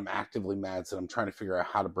that I'm actively mad. So I'm trying to figure out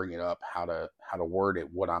how to bring it up, how to word it,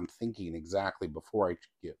 what I'm thinking exactly before I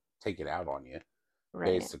take it out on you, Right.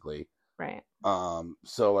 basically. Right.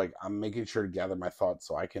 So like I'm making sure to gather my thoughts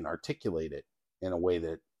so I can articulate it in a way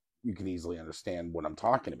that you can easily understand what I'm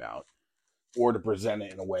talking about, or to present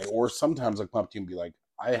it in a way. Or sometimes I come up to you and be like,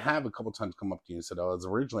 I have a couple times come up to you and said, oh, I was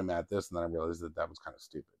originally mad at this, and then I realized that was kind of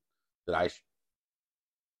stupid. That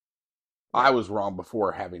I was wrong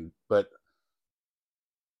before but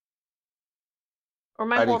or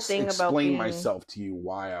my whole thing about explain myself to you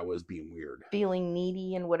why I was being weird, feeling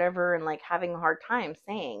needy and whatever, and like having a hard time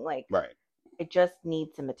saying, like, right, it just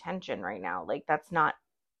needs some attention right now. Like, that's not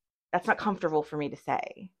comfortable for me to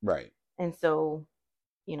say. right. And so,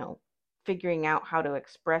 you know, figuring out how to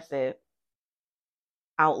express it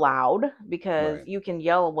out loud, because Right. you can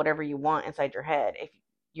yell whatever you want inside your head, if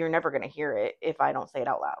you're never going to hear it if I don't say it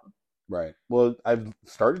out loud. Right. Well, I've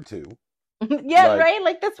started to. Yeah, like, right?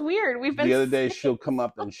 Like, that's weird. We've been the other day she'll come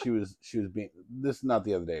up and she was being, this is not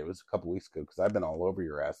the other day, it was a couple weeks ago, because I've been all over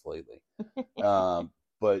your ass lately.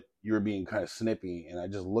 But you were being kind of snippy, and I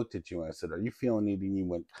just looked at you and I said, are you feeling needy? And you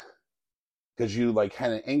went, because you like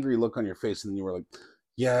had an angry look on your face, and then you were like,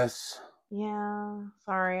 yes. Yeah,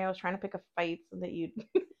 sorry, I was trying to pick a fight so that you'd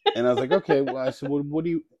and I was like, okay. Well, I said, what do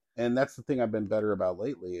you, and that's the thing I've been better about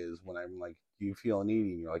lately, is when I'm like, do you feel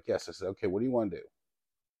needy? And you're like, yes. I said, okay, what do you want to do?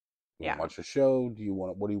 You want to watch a show? What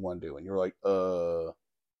do you want to do? And you're like,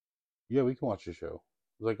 yeah, we can watch a show.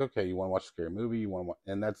 I was like, okay, you want to watch a scary movie? You want to watch,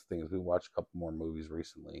 and that's the thing, is we watched a couple more movies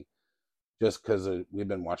recently, just because we've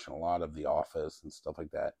been watching a lot of The Office and stuff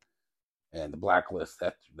like that. And The Blacklist,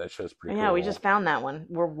 that show's pretty cool. Yeah, we just found that one.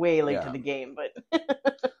 We're way late to the game, but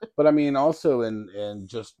but I mean, also, and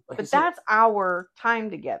just like, but that's our time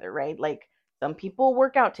together, right? Like, some people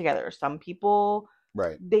work out together, some people,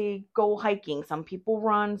 right, they go hiking, some people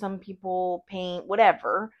run, some people paint,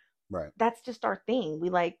 whatever. Right. That's just our thing. We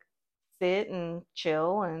like sit and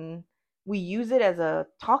chill, and we use it as a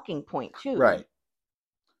talking point too. Right.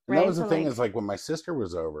 And that was the thing, is like when my sister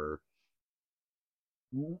was over,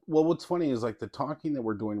 Well, what's funny is like the talking that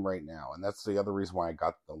we're doing right now, and that's the other reason why I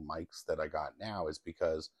got the mics that I got now is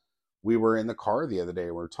because we were in the car the other day.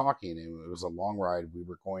 We were talking, and it was a long ride. We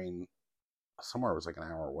were going somewhere. It was like an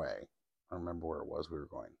hour away. I don't remember where it was. We were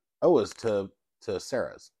going. Oh, it was to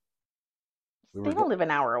Sarah's. We They were don't live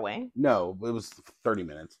an hour away. No, it was 30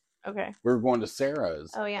 minutes. Okay. We were going to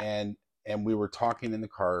Sarah's. Oh, yeah. And we were talking in the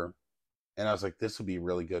car, and I was like, this would be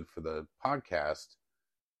really good for the podcast.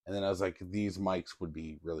 And then I was like, these mics would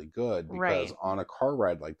be really good because Right. on a car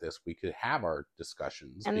ride like this, we could have our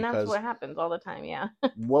discussions. And because that's what happens all the time, yeah.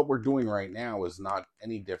 what we're doing right now is not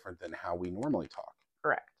any different than how we normally talk.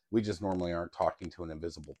 Correct. We just normally aren't talking to an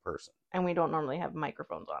invisible person. And we don't normally have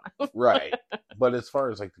microphones on. Right. But as far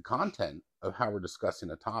as like the content of how we're discussing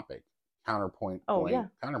a topic, counterpoint,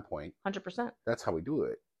 counterpoint, 100%. that's how we do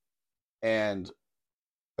it. And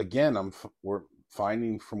again, we're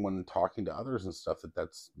finding from when talking to others and stuff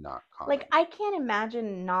that's not common. Like, I can't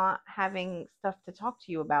imagine not having stuff to talk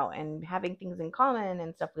to you about and having things in common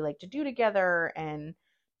and stuff we like to do together and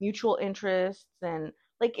mutual interests. And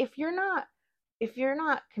like, if you're not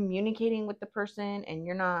communicating with the person and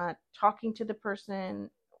you're not talking to the person,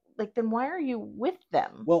 like, then why are you with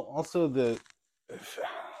them? Well, also there's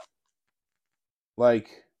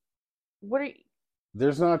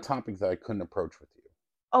not a topic that I couldn't approach with you.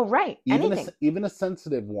 Oh, right. Even a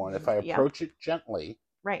sensitive one, if I approach it gently,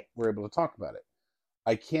 right, we're able to talk about it.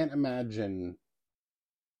 I can't imagine,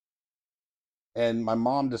 and my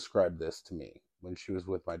mom described this to me when she was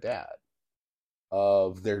with my dad,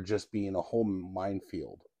 of there just being a whole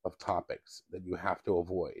minefield of topics that you have to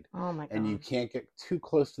avoid. Oh my god. And you can't get too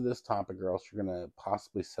close to this topic or else you're going to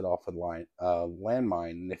possibly set off a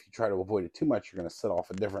landmine. And if you try to avoid it too much, you're going to set off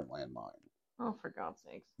a different landmine. Oh, for God's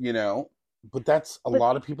sakes. But that's a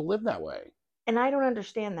lot of people live that way. And I don't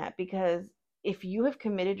understand that, because if you have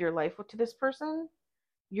committed your life to this person,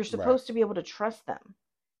 you're supposed to be able to trust them.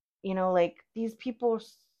 Like, these people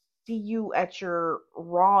see you at your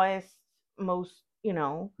rawest, most,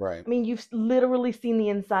 Right. I mean, you've literally seen the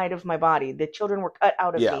inside of my body. The children were cut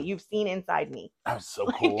out of me. You've seen inside me. That was so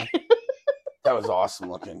cool. That was awesome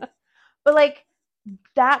looking. But like,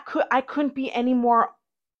 I couldn't be any more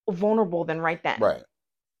vulnerable than right then. Right.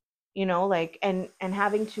 And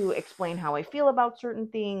having to explain how I feel about certain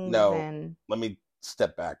things. No, let me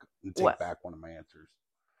step back and take back one of my answers.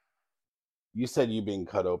 You said you being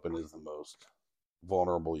cut open is the most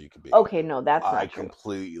vulnerable you could be. Okay, no, that's not true. I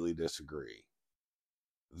completely disagree.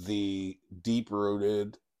 The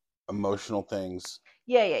deep-rooted emotional things.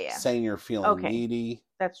 Yeah. Saying you're feeling needy.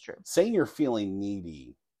 That's true. Saying you're feeling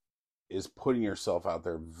needy is putting yourself out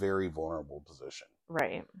there very vulnerable position.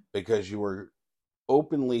 Right. Because you were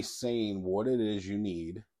openly saying what it is you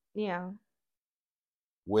need. Yeah.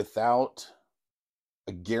 Without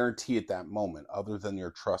a guarantee at that moment other than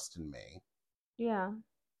your trust in me. Yeah.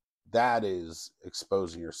 That is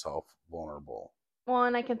exposing yourself vulnerable. Well,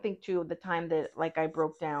 and I can think too of the time that like I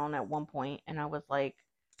broke down at one point and I was like,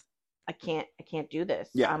 I can't do this.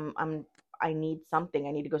 Yeah. I need something.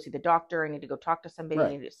 I need to go see the doctor. I need to go talk to somebody.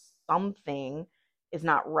 Right. I need to, something is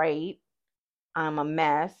not right. I'm a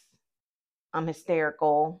mess. I'm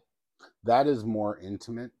hysterical. That is more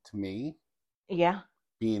intimate to me. Yeah.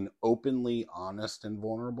 Being openly honest and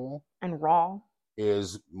vulnerable. And raw.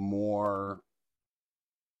 Is more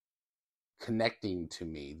connecting to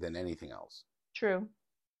me than anything else. True.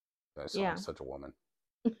 I sound such a woman.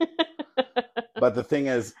 But the thing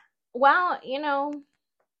is... Well,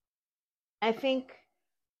 I think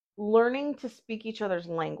learning to speak each other's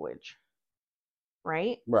language,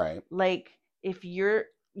 right? Right. Like, if you're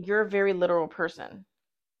a very literal person.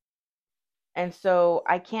 And so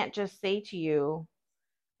I can't just say to you,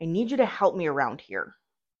 I need you to help me around here.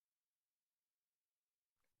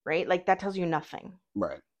 Right? Like, that tells you nothing.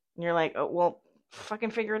 Right. And you're like, oh, well,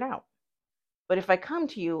 fucking figure it out. But if I come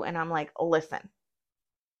to you and I'm like, oh, listen,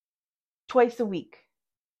 twice a week,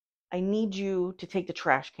 I need you to take the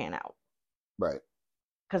trash can out. Right.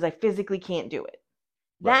 Because I physically can't do it.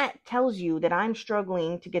 Right. That tells you that I'm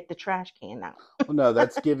struggling to get the trash can out. Well, no,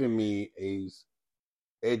 that's giving me it's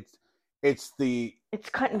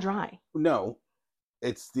cut and dry. No,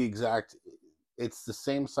 it's the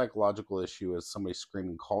same psychological issue as somebody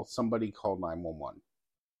screaming, somebody call 911.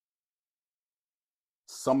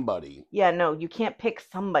 Somebody. Yeah, no, you can't pick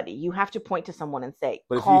somebody. You have to point to someone and say,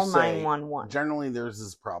 call 911. Generally, there's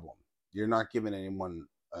this problem. You're not giving anyone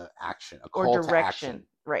action, a call or direction. To action.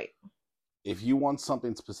 Right. If you want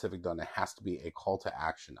something specific done, it has to be a call to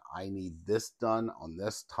action. I need this done on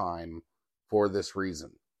this time for this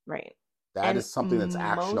reason. Right. That is something that's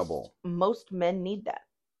actionable. Most men need that.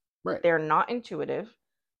 Right. They're not intuitive.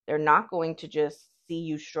 They're not going to just see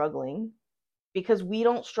you struggling because we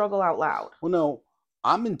don't struggle out loud. Well, no,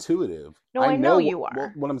 I'm intuitive. No, I know you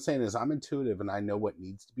are. What I'm saying is I'm intuitive and I know what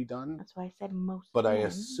needs to be done. That's why I said most. But I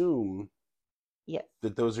assume yes,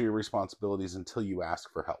 that those are your responsibilities until you ask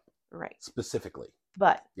for help. Right. Specifically.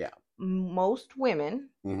 But yeah, most women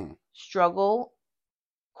struggle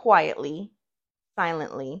quietly,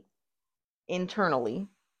 silently, internally,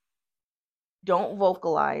 don't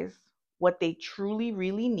vocalize what they truly,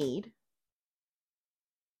 really need.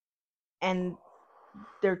 And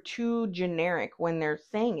they're too generic when they're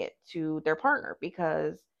saying it to their partner,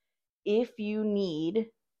 because if you need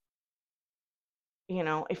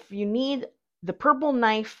the purple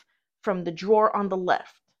knife from the drawer on the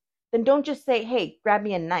left, then don't just say, hey, grab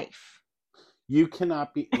me a knife. You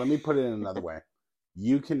cannot be, let me put it in another way.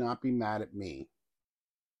 You cannot be mad at me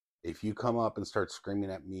if you come up and start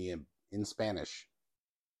screaming at me in Spanish.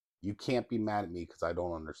 You can't be mad at me because I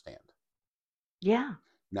don't understand. Yeah.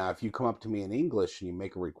 Now, if you come up to me in English and you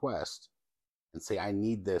make a request and say, I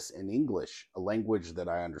need this in English, a language that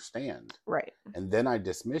I understand. Right. And then I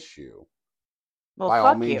dismiss you. Well, by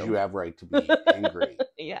all means, you have right to be angry.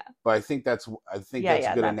 Yeah. But I think that's a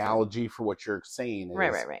good analogy for what you're saying.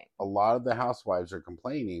 Right. A lot of the housewives are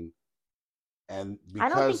complaining. And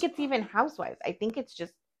because I don't think it's even housewives. I think it's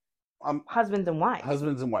just husbands and wives.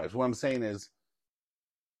 Husbands and wives. What I'm saying is,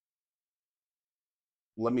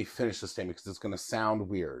 let me finish the statement because it's going to sound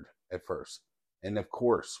weird at first. And of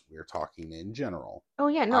course, we're talking in general. Oh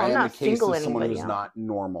yeah, no, I'm not single anybody. Someone who's not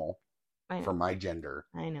normal for my gender.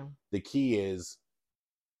 I know. The key is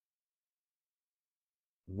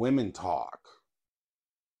women talk.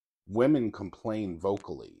 Women complain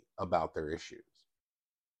vocally about their issues.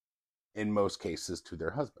 In most cases, to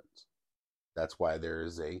their husbands. That's why there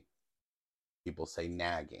is people say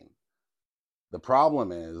nagging. The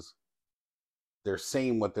problem is they're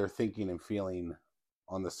saying what they're thinking and feeling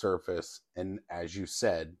on the surface, and as you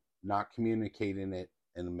said, not communicating it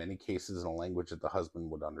in many cases in a language that the husband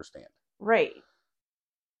would understand. Right.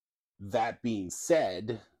 That being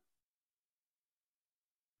said,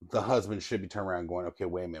 the husband should be turning around going, okay,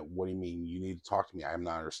 wait a minute, what do you mean? You need to talk to me. I'm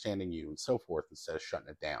not understanding you, and so forth, instead of shutting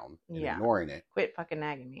it down and ignoring it. Quit fucking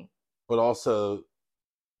nagging me. But also,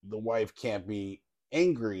 the wife can't be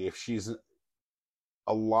angry if she's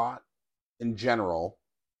a lot in general.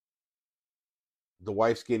 The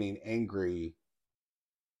wife's getting angry,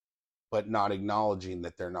 but not acknowledging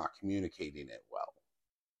that they're not communicating it well.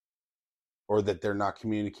 Or that they're not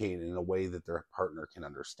communicating in a way that their partner can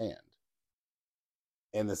understand.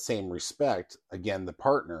 In the same respect, again, the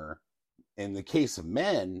partner, in the case of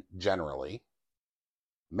men, generally,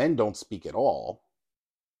 men don't speak at all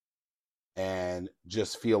and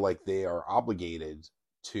just feel like they are obligated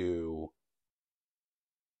to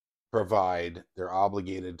provide, they're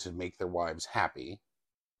obligated to make their wives happy.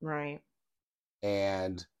 Right.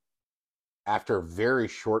 And after a very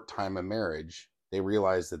short time of marriage, they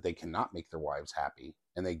realize that they cannot make their wives happy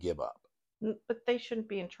and they give up. But they shouldn't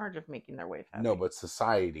be in charge of making their wife happy. No, but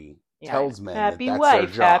society tells men happy that that's wife, their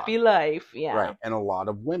job. Happy life. Yeah. Right. And a lot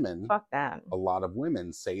of women, fuck that. A lot of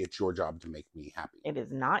women say it's your job to make me happy. It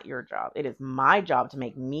is not your job. It is my job to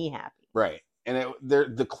make me happy. Right. And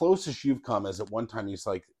the closest you've come is at one time he's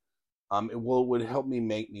like, it would help me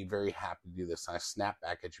make me very happy to do this. And I snapped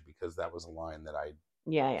back at you because that was a line that I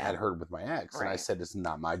had heard with my ex. Right. And I said, it's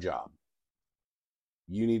not my job.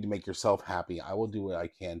 You need to make yourself happy. I will do what I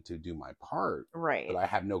can to do my part. Right. But I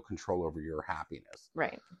have no control over your happiness.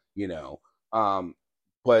 Right. You know,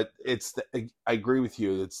 but I agree with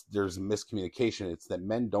you. There's a miscommunication. It's that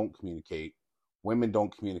men don't communicate. Women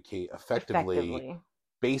don't communicate effectively.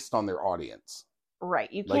 Based on their audience.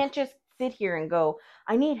 Right. You can't just sit here and go,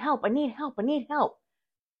 I need help. I need help. I need help.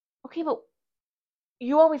 Okay, but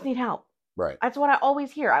you always need help. Right. That's what I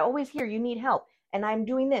always hear. I always hear you need help. And I'm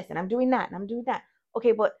doing this and I'm doing that and I'm doing that.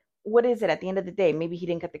 Okay, but what is it at the end of the day? Maybe he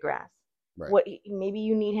didn't cut the grass. Right. Maybe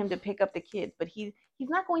you need him to pick up the kids, but he's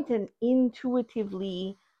not going to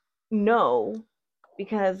intuitively know,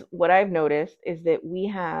 because what I've noticed is that we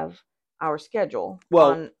have our schedule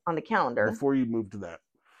on the calendar. Before you move to that.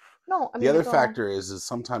 No, I mean, the other factor is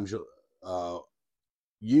sometimes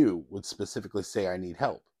you would specifically say, I need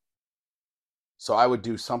help. So I would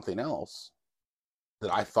do something else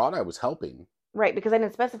that I thought I was helping. Right, because I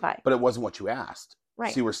didn't specify. But it wasn't what you asked.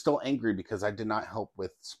 Right. So you were still angry because I did not help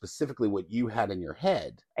with specifically what you had in your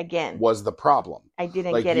head. Again. Was the problem. I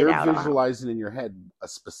didn't get it out. You're visualizing in your head a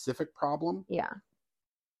specific problem. Yeah.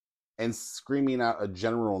 And screaming out a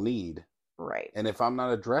general need. Right. And if I'm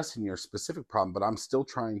not addressing your specific problem, but I'm still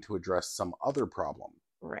trying to address some other problem.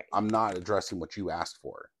 Right. I'm not addressing what you asked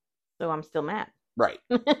for. So I'm still mad. Right.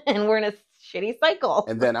 And we're in a shitty cycle.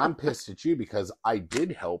 And then I'm pissed at you because I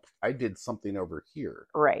did help. I did something over here.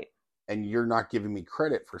 Right. And you're not giving me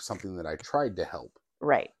credit for something that I tried to help.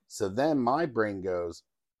 Right. So then my brain goes,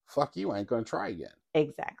 fuck you, I ain't going to try again.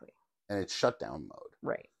 Exactly. And it's shutdown mode.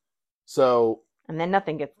 Right. So. And then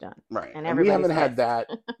nothing gets done. Right. And we haven't had that.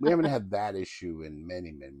 We haven't had that issue in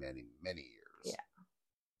many, many, many, many years. Yeah.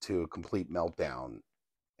 To a complete meltdown.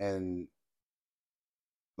 And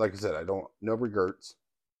like I said, no regrets.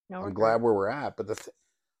 I'm glad where we're at. But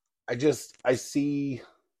I see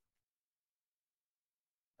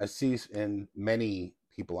in many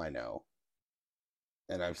people I know,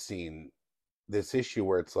 and I've seen this issue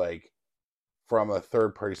where it's like, from a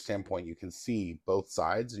third party standpoint, you can see both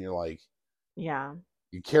sides, and you're like, yeah,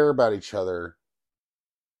 you care about each other,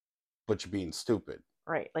 but you're being stupid.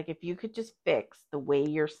 Right. Like if you could just fix the way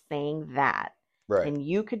you're saying that, right, and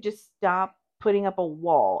you could just stop putting up a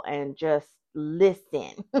wall and just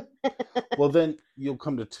listen. Well, then you'll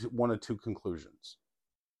come to one of two conclusions.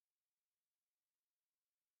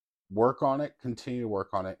 Work on it, continue to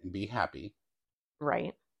work on it, and be happy.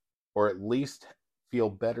 Right. Or at least feel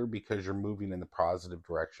better because you're moving in the positive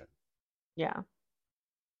direction. Yeah.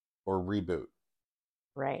 Or reboot.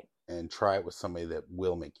 Right. And try it with somebody that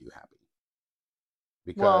will make you happy.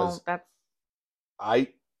 Because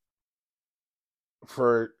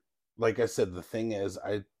like I said, the thing is,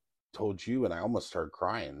 I told you, and I almost started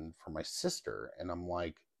crying for my sister, and I'm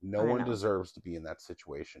like, no one deserves to be in that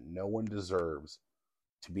situation. No one deserves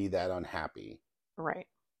to be that unhappy. Right.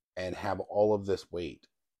 And have all of this weight.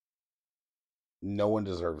 No one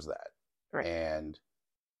deserves that. Right. And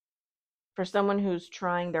for someone who's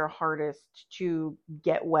trying their hardest to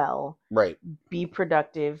get well, right, be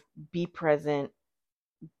productive, be present,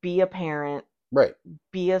 be a parent, right,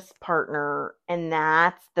 be a partner, and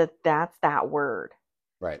that's that word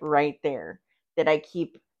right there that I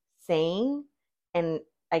keep saying, and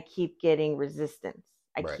I keep getting resistance.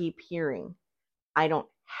 I keep hearing, I don't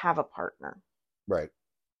have a partner. Right.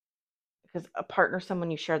 Because a partner is someone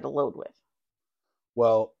you share the load with.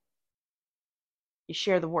 Well, you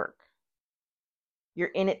share the work. You're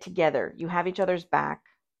in it together. You have each other's back.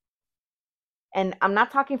 And I'm not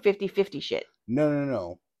talking 50-50 shit.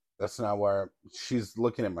 No. That's not where she's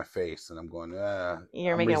looking at my face, and I'm going,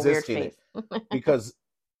 You're making a weird face. Because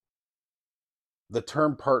the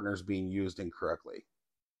term partner is being used incorrectly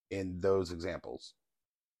in those examples.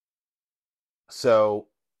 So,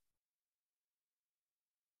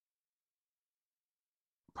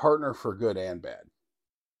 partner for good and bad.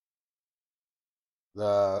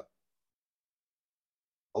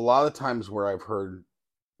 A lot of times where I've heard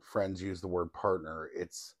friends use the word partner,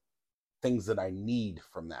 it's things that I need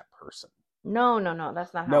from that person. No,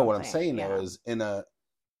 that's not how No, what I'm saying though is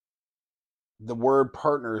the word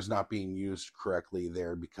partner is not being used correctly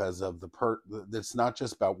there because of it's not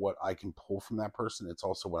just about what I can pull from that person, it's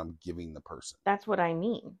also what I'm giving the person. That's what I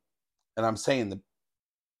mean. And I'm saying that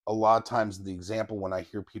a lot of times in the example, when I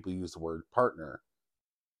hear people use the word partner,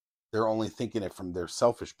 they're only thinking it from their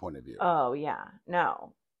selfish point of view. Oh yeah,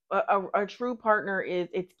 no. A true partner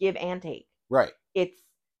it's give and take. Right. It's,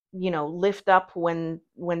 lift up when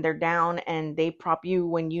they're down, and they prop you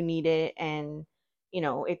when you need it, and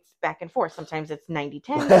it's back and forth. Sometimes it's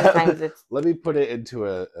 90-10, sometimes it's let me put it into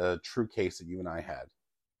a true case that you and I had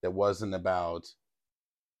that wasn't about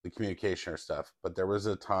the communication or stuff, but there was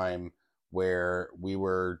a time where we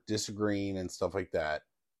were disagreeing and stuff like that,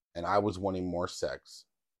 and I was wanting more sex.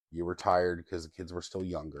 You were tired because the kids were still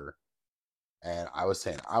younger. And I was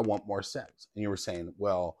saying, I want more sex. And you were saying,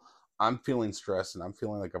 well, I'm feeling stressed, and I'm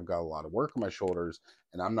feeling like I've got a lot of work on my shoulders,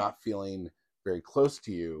 and I'm not feeling very close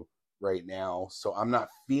to you right now. So I'm not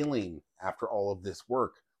feeling, after all of this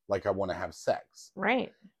work, like I want to have sex.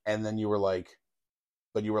 Right. And then you were like,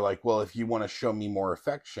 well, if you want to show me more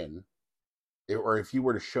affection, or if you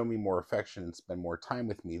were to show me more affection and spend more time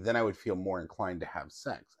with me, then I would feel more inclined to have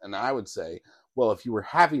sex. And I would say, well, if you were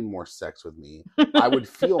having more sex with me, I would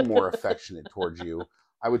feel more affectionate towards you.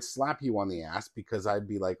 I would slap you on the ass because I'd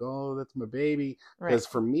be like, oh, that's my baby. Because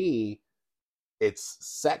for me, it's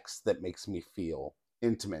sex that makes me feel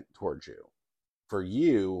intimate towards you. For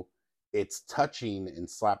you, it's touching and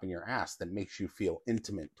slapping your ass that makes you feel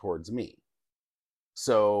intimate towards me.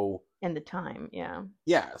 So... in the time, yeah.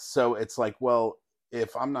 Yeah, so it's like, well,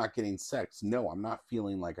 if I'm not getting sex, no, I'm not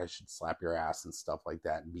feeling like I should slap your ass and stuff like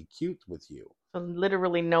that and be cute with you. So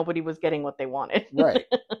literally nobody was getting what they wanted. Right.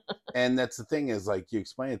 And that's the thing is, like, you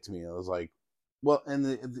explained it to me. I was like, well, and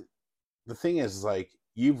the thing is, like,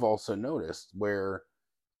 you've also noticed where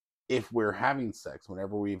if we're having sex,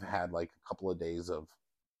 whenever we've had, like, a couple of days of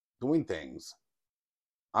doing things,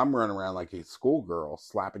 I'm running around like a schoolgirl,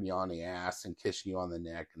 slapping you on the ass and kissing you on the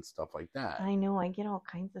neck and stuff like that. I know, I get all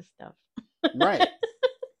kinds of stuff. Right.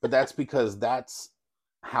 But that's because that's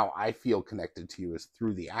how I feel connected to you, is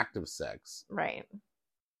through the act of sex. Right.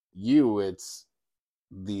 You, it's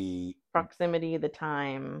the proximity, the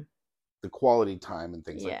time, the quality time and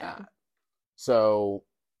things like that. So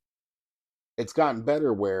it's gotten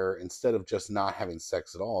better where instead of just not having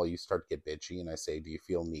sex at all, you start to get bitchy and I say, do you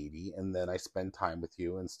feel needy? And then I spend time with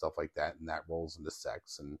you and stuff like that. And that rolls into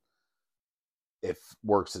sex and it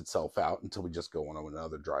works itself out until we just go on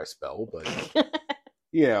another dry spell. But,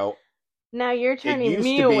 you know, now you're turning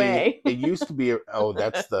me away. It used to be, oh,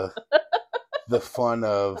 that's the fun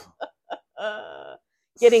of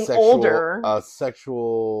getting older.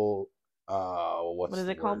 Sexual, what is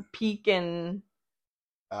it called? Peak and...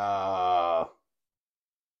 oh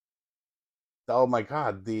my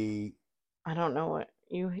God, I don't know what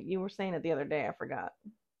you were saying it the other day. I forgot.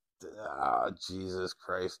 Jesus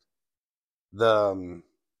Christ. The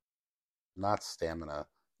not stamina.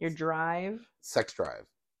 Your drive. Sex drive.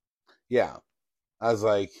 Yeah. I was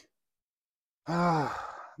like, no,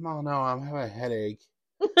 I'm having a headache.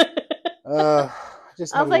 I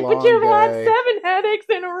was like, but you've had 7 headaches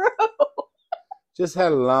in a row. Just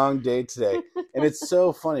had a long day today. And it's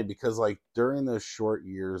so funny because, like, during those short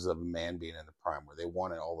years of a man being in the prime where they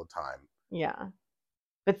want it all the time. Yeah.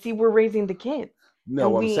 But see, we're raising the kids. No,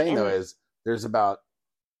 what I'm saying, though, is there's about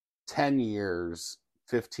 10 years,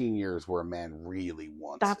 15 years where a man really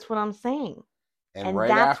wants That's what I'm saying. And right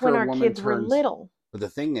that's after when our kids were little. But the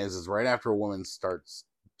thing is right after a woman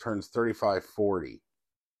turns 35,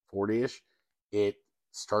 40-ish, it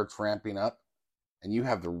starts ramping up. And you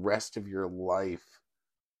have the rest of your life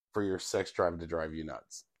for your sex drive to drive you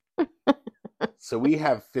nuts. So we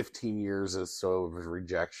have 15 years or so of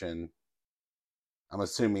rejection. I'm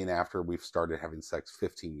assuming after we've started having sex,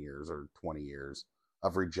 15 years or 20 years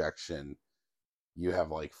of rejection, you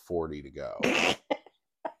have like 40 to go.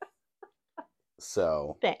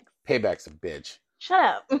 So thanks. Payback's a bitch.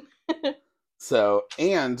 Shut up. So,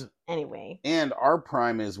 and anyway, and our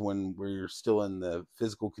prime is when we're still in the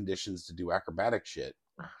physical conditions to do acrobatic shit.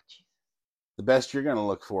 Oh, geez. The best you're going to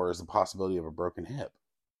look for is the possibility of a broken hip.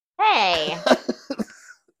 Hey,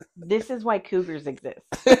 this is why cougars exist.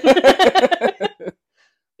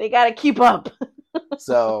 They got to keep up.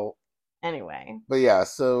 So, anyway, but yeah,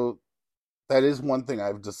 so that is one thing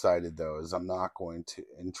I've decided though, is I'm not going to,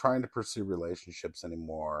 in trying to pursue relationships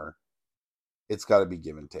anymore, it's got to be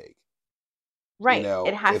give and take. Right. You know,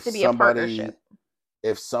 it has to be a partnership.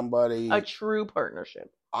 If somebody... a true partnership.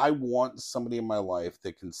 I want somebody in my life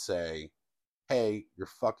that can say, hey, you're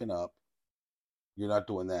fucking up. You're not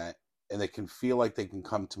doing that. And they can feel like they can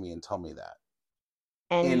come to me and tell me that.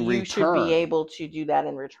 And you should be able to do that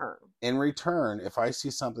in return. In return, if I see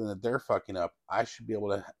something that they're fucking up, I should be able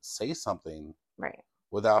to say something. Right.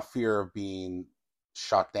 Without fear of being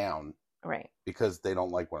shot down. Right. Because they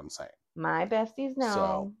don't like what I'm saying. My besties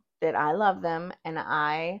know that I love them and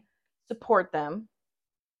I support them,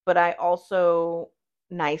 but I also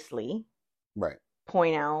nicely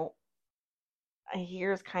point out,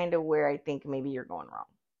 here's kind of where I think maybe you're going wrong.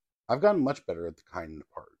 I've gotten much better at the kind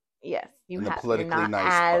part. Yes, you have. You're not nice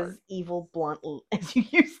as part. Evil blunt as you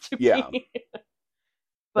used to be. Yeah.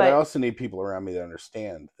 But I also need people around me that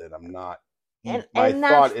understand that I'm not. And my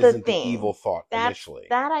thought that's isn't the the evil thought initially.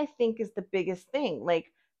 That I think is the biggest thing.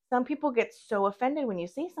 Like, some people get so offended when you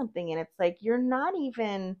say something, and it's like you're not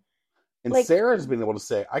even. And like, Sarah's been able to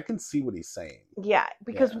say, I can see what he's saying. Yeah,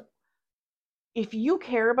 because if you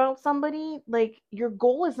care about somebody, like, your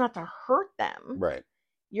goal is not to hurt them. Right.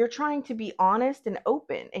 You're trying to be honest and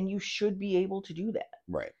open, and you should be able to do that.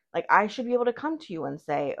 Right. Like, I should be able to come to you and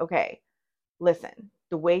say, okay, listen,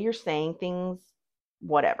 the way you're saying things,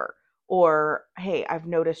 whatever. Or, hey, I've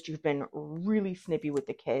noticed you've been really snippy with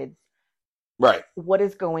the kids. Right. What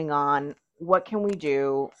is going on? What can we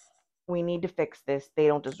do? We need to fix this. They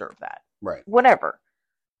don't deserve that. Right. Whatever.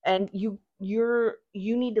 And you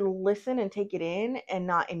need to listen and take it in and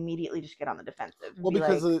not immediately just get on the defensive. Well,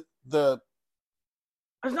 because like,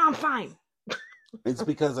 I'm fine. It's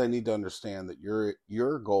because I need to understand that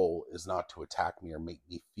your goal is not to attack me or make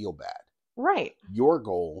me feel bad. Right. Your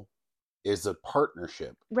goal is a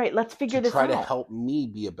partnership. Right. Let's figure this out. To try to help me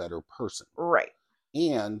be a better person. Right.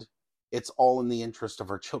 And it's all in the interest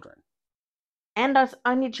of our children. And us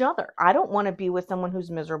on each other. I don't want to be with someone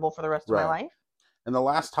who's miserable for the rest of my life. And the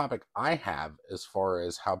last topic I have, as far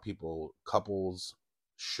as how couples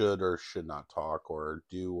should or should not talk or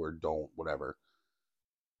do or don't, whatever.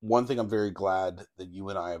 One thing I'm very glad that you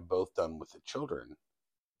and I have both done with the children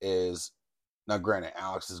is, now granted,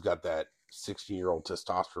 Alex has got that 16-year-old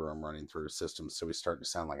testosterone running through his system, so he's starting to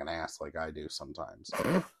sound like an ass like I do sometimes.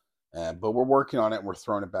 But we're working on it, and we're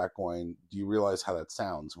throwing it back going, do you realize how that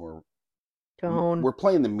sounds? Tone. We're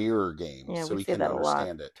playing the mirror game, Yeah, so we he say can that a lot.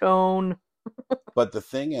 understand it. Tone. But the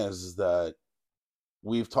thing is that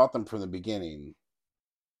we've taught them from the beginning,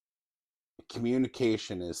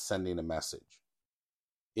 communication is sending a message.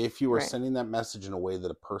 If you are Right. sending that message in a way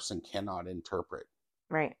that a person cannot interpret,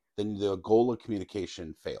 Right. then the goal of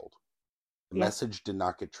communication failed. The Yeah. message did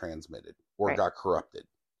not get transmitted or Right. got corrupted.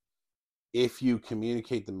 If you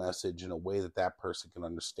communicate the message in a way that that person can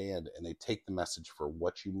understand and they take the message for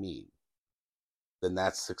what you mean, then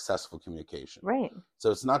that's successful communication. Right.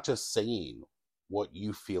 So it's not just saying what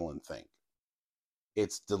you feel and think.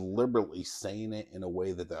 It's deliberately saying it in a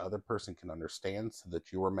way that the other person can understand so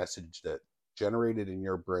that your message that generated in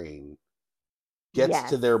your brain gets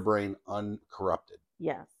to their brain uncorrupted.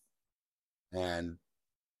 Yes. And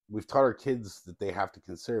we've taught our kids that they have to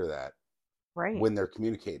consider that when they're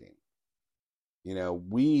communicating. You know,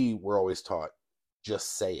 we were always taught,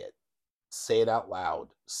 just say it out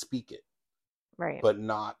loud, speak it. Right. But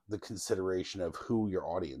not the consideration of who your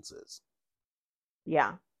audience is.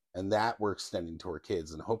 Yeah. And that we're extending to our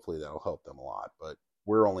kids, and hopefully that'll help them a lot. But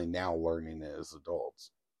we're only now learning it as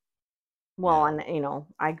adults. Well, and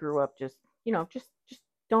I grew up just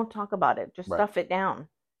don't talk about it. Just stuff it down.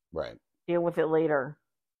 Right. Deal with it later.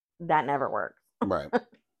 That never works. Right.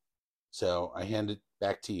 So I hand it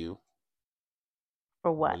back to you.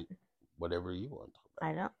 For what? Whatever you want to talk about.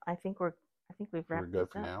 I don't. I think we've wrapped. We're good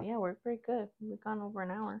this for up. now. Yeah, we're pretty good. We've gone over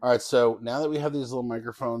an hour. All right. So now that we have these little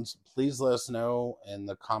microphones, please let us know in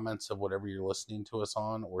the comments of whatever you're listening to us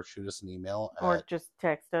on, or shoot us an email, or just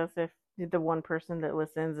text us if the one person that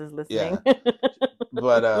listens is listening. Yeah.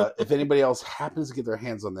 But if anybody else happens to get their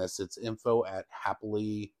hands on this, it's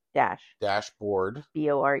info@happily-bored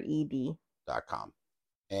BORED.com.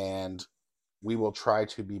 And we will try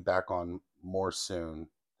to be back on more soon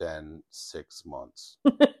than 6 months.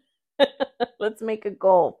 Let's make a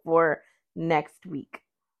goal for next week.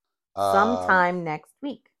 Sometime next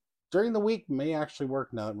week. During the week may actually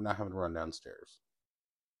work now that we're not having to run downstairs.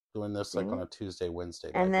 Doing this like on a Tuesday,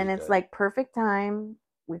 Wednesday. And then it's like perfect time.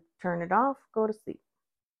 We turn it off, go to sleep.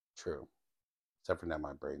 True. Except for now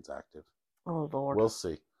my brain's active. Oh, Lord. We'll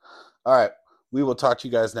see. All right. We will talk to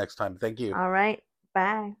you guys next time. Thank you. All right.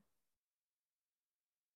 Bye.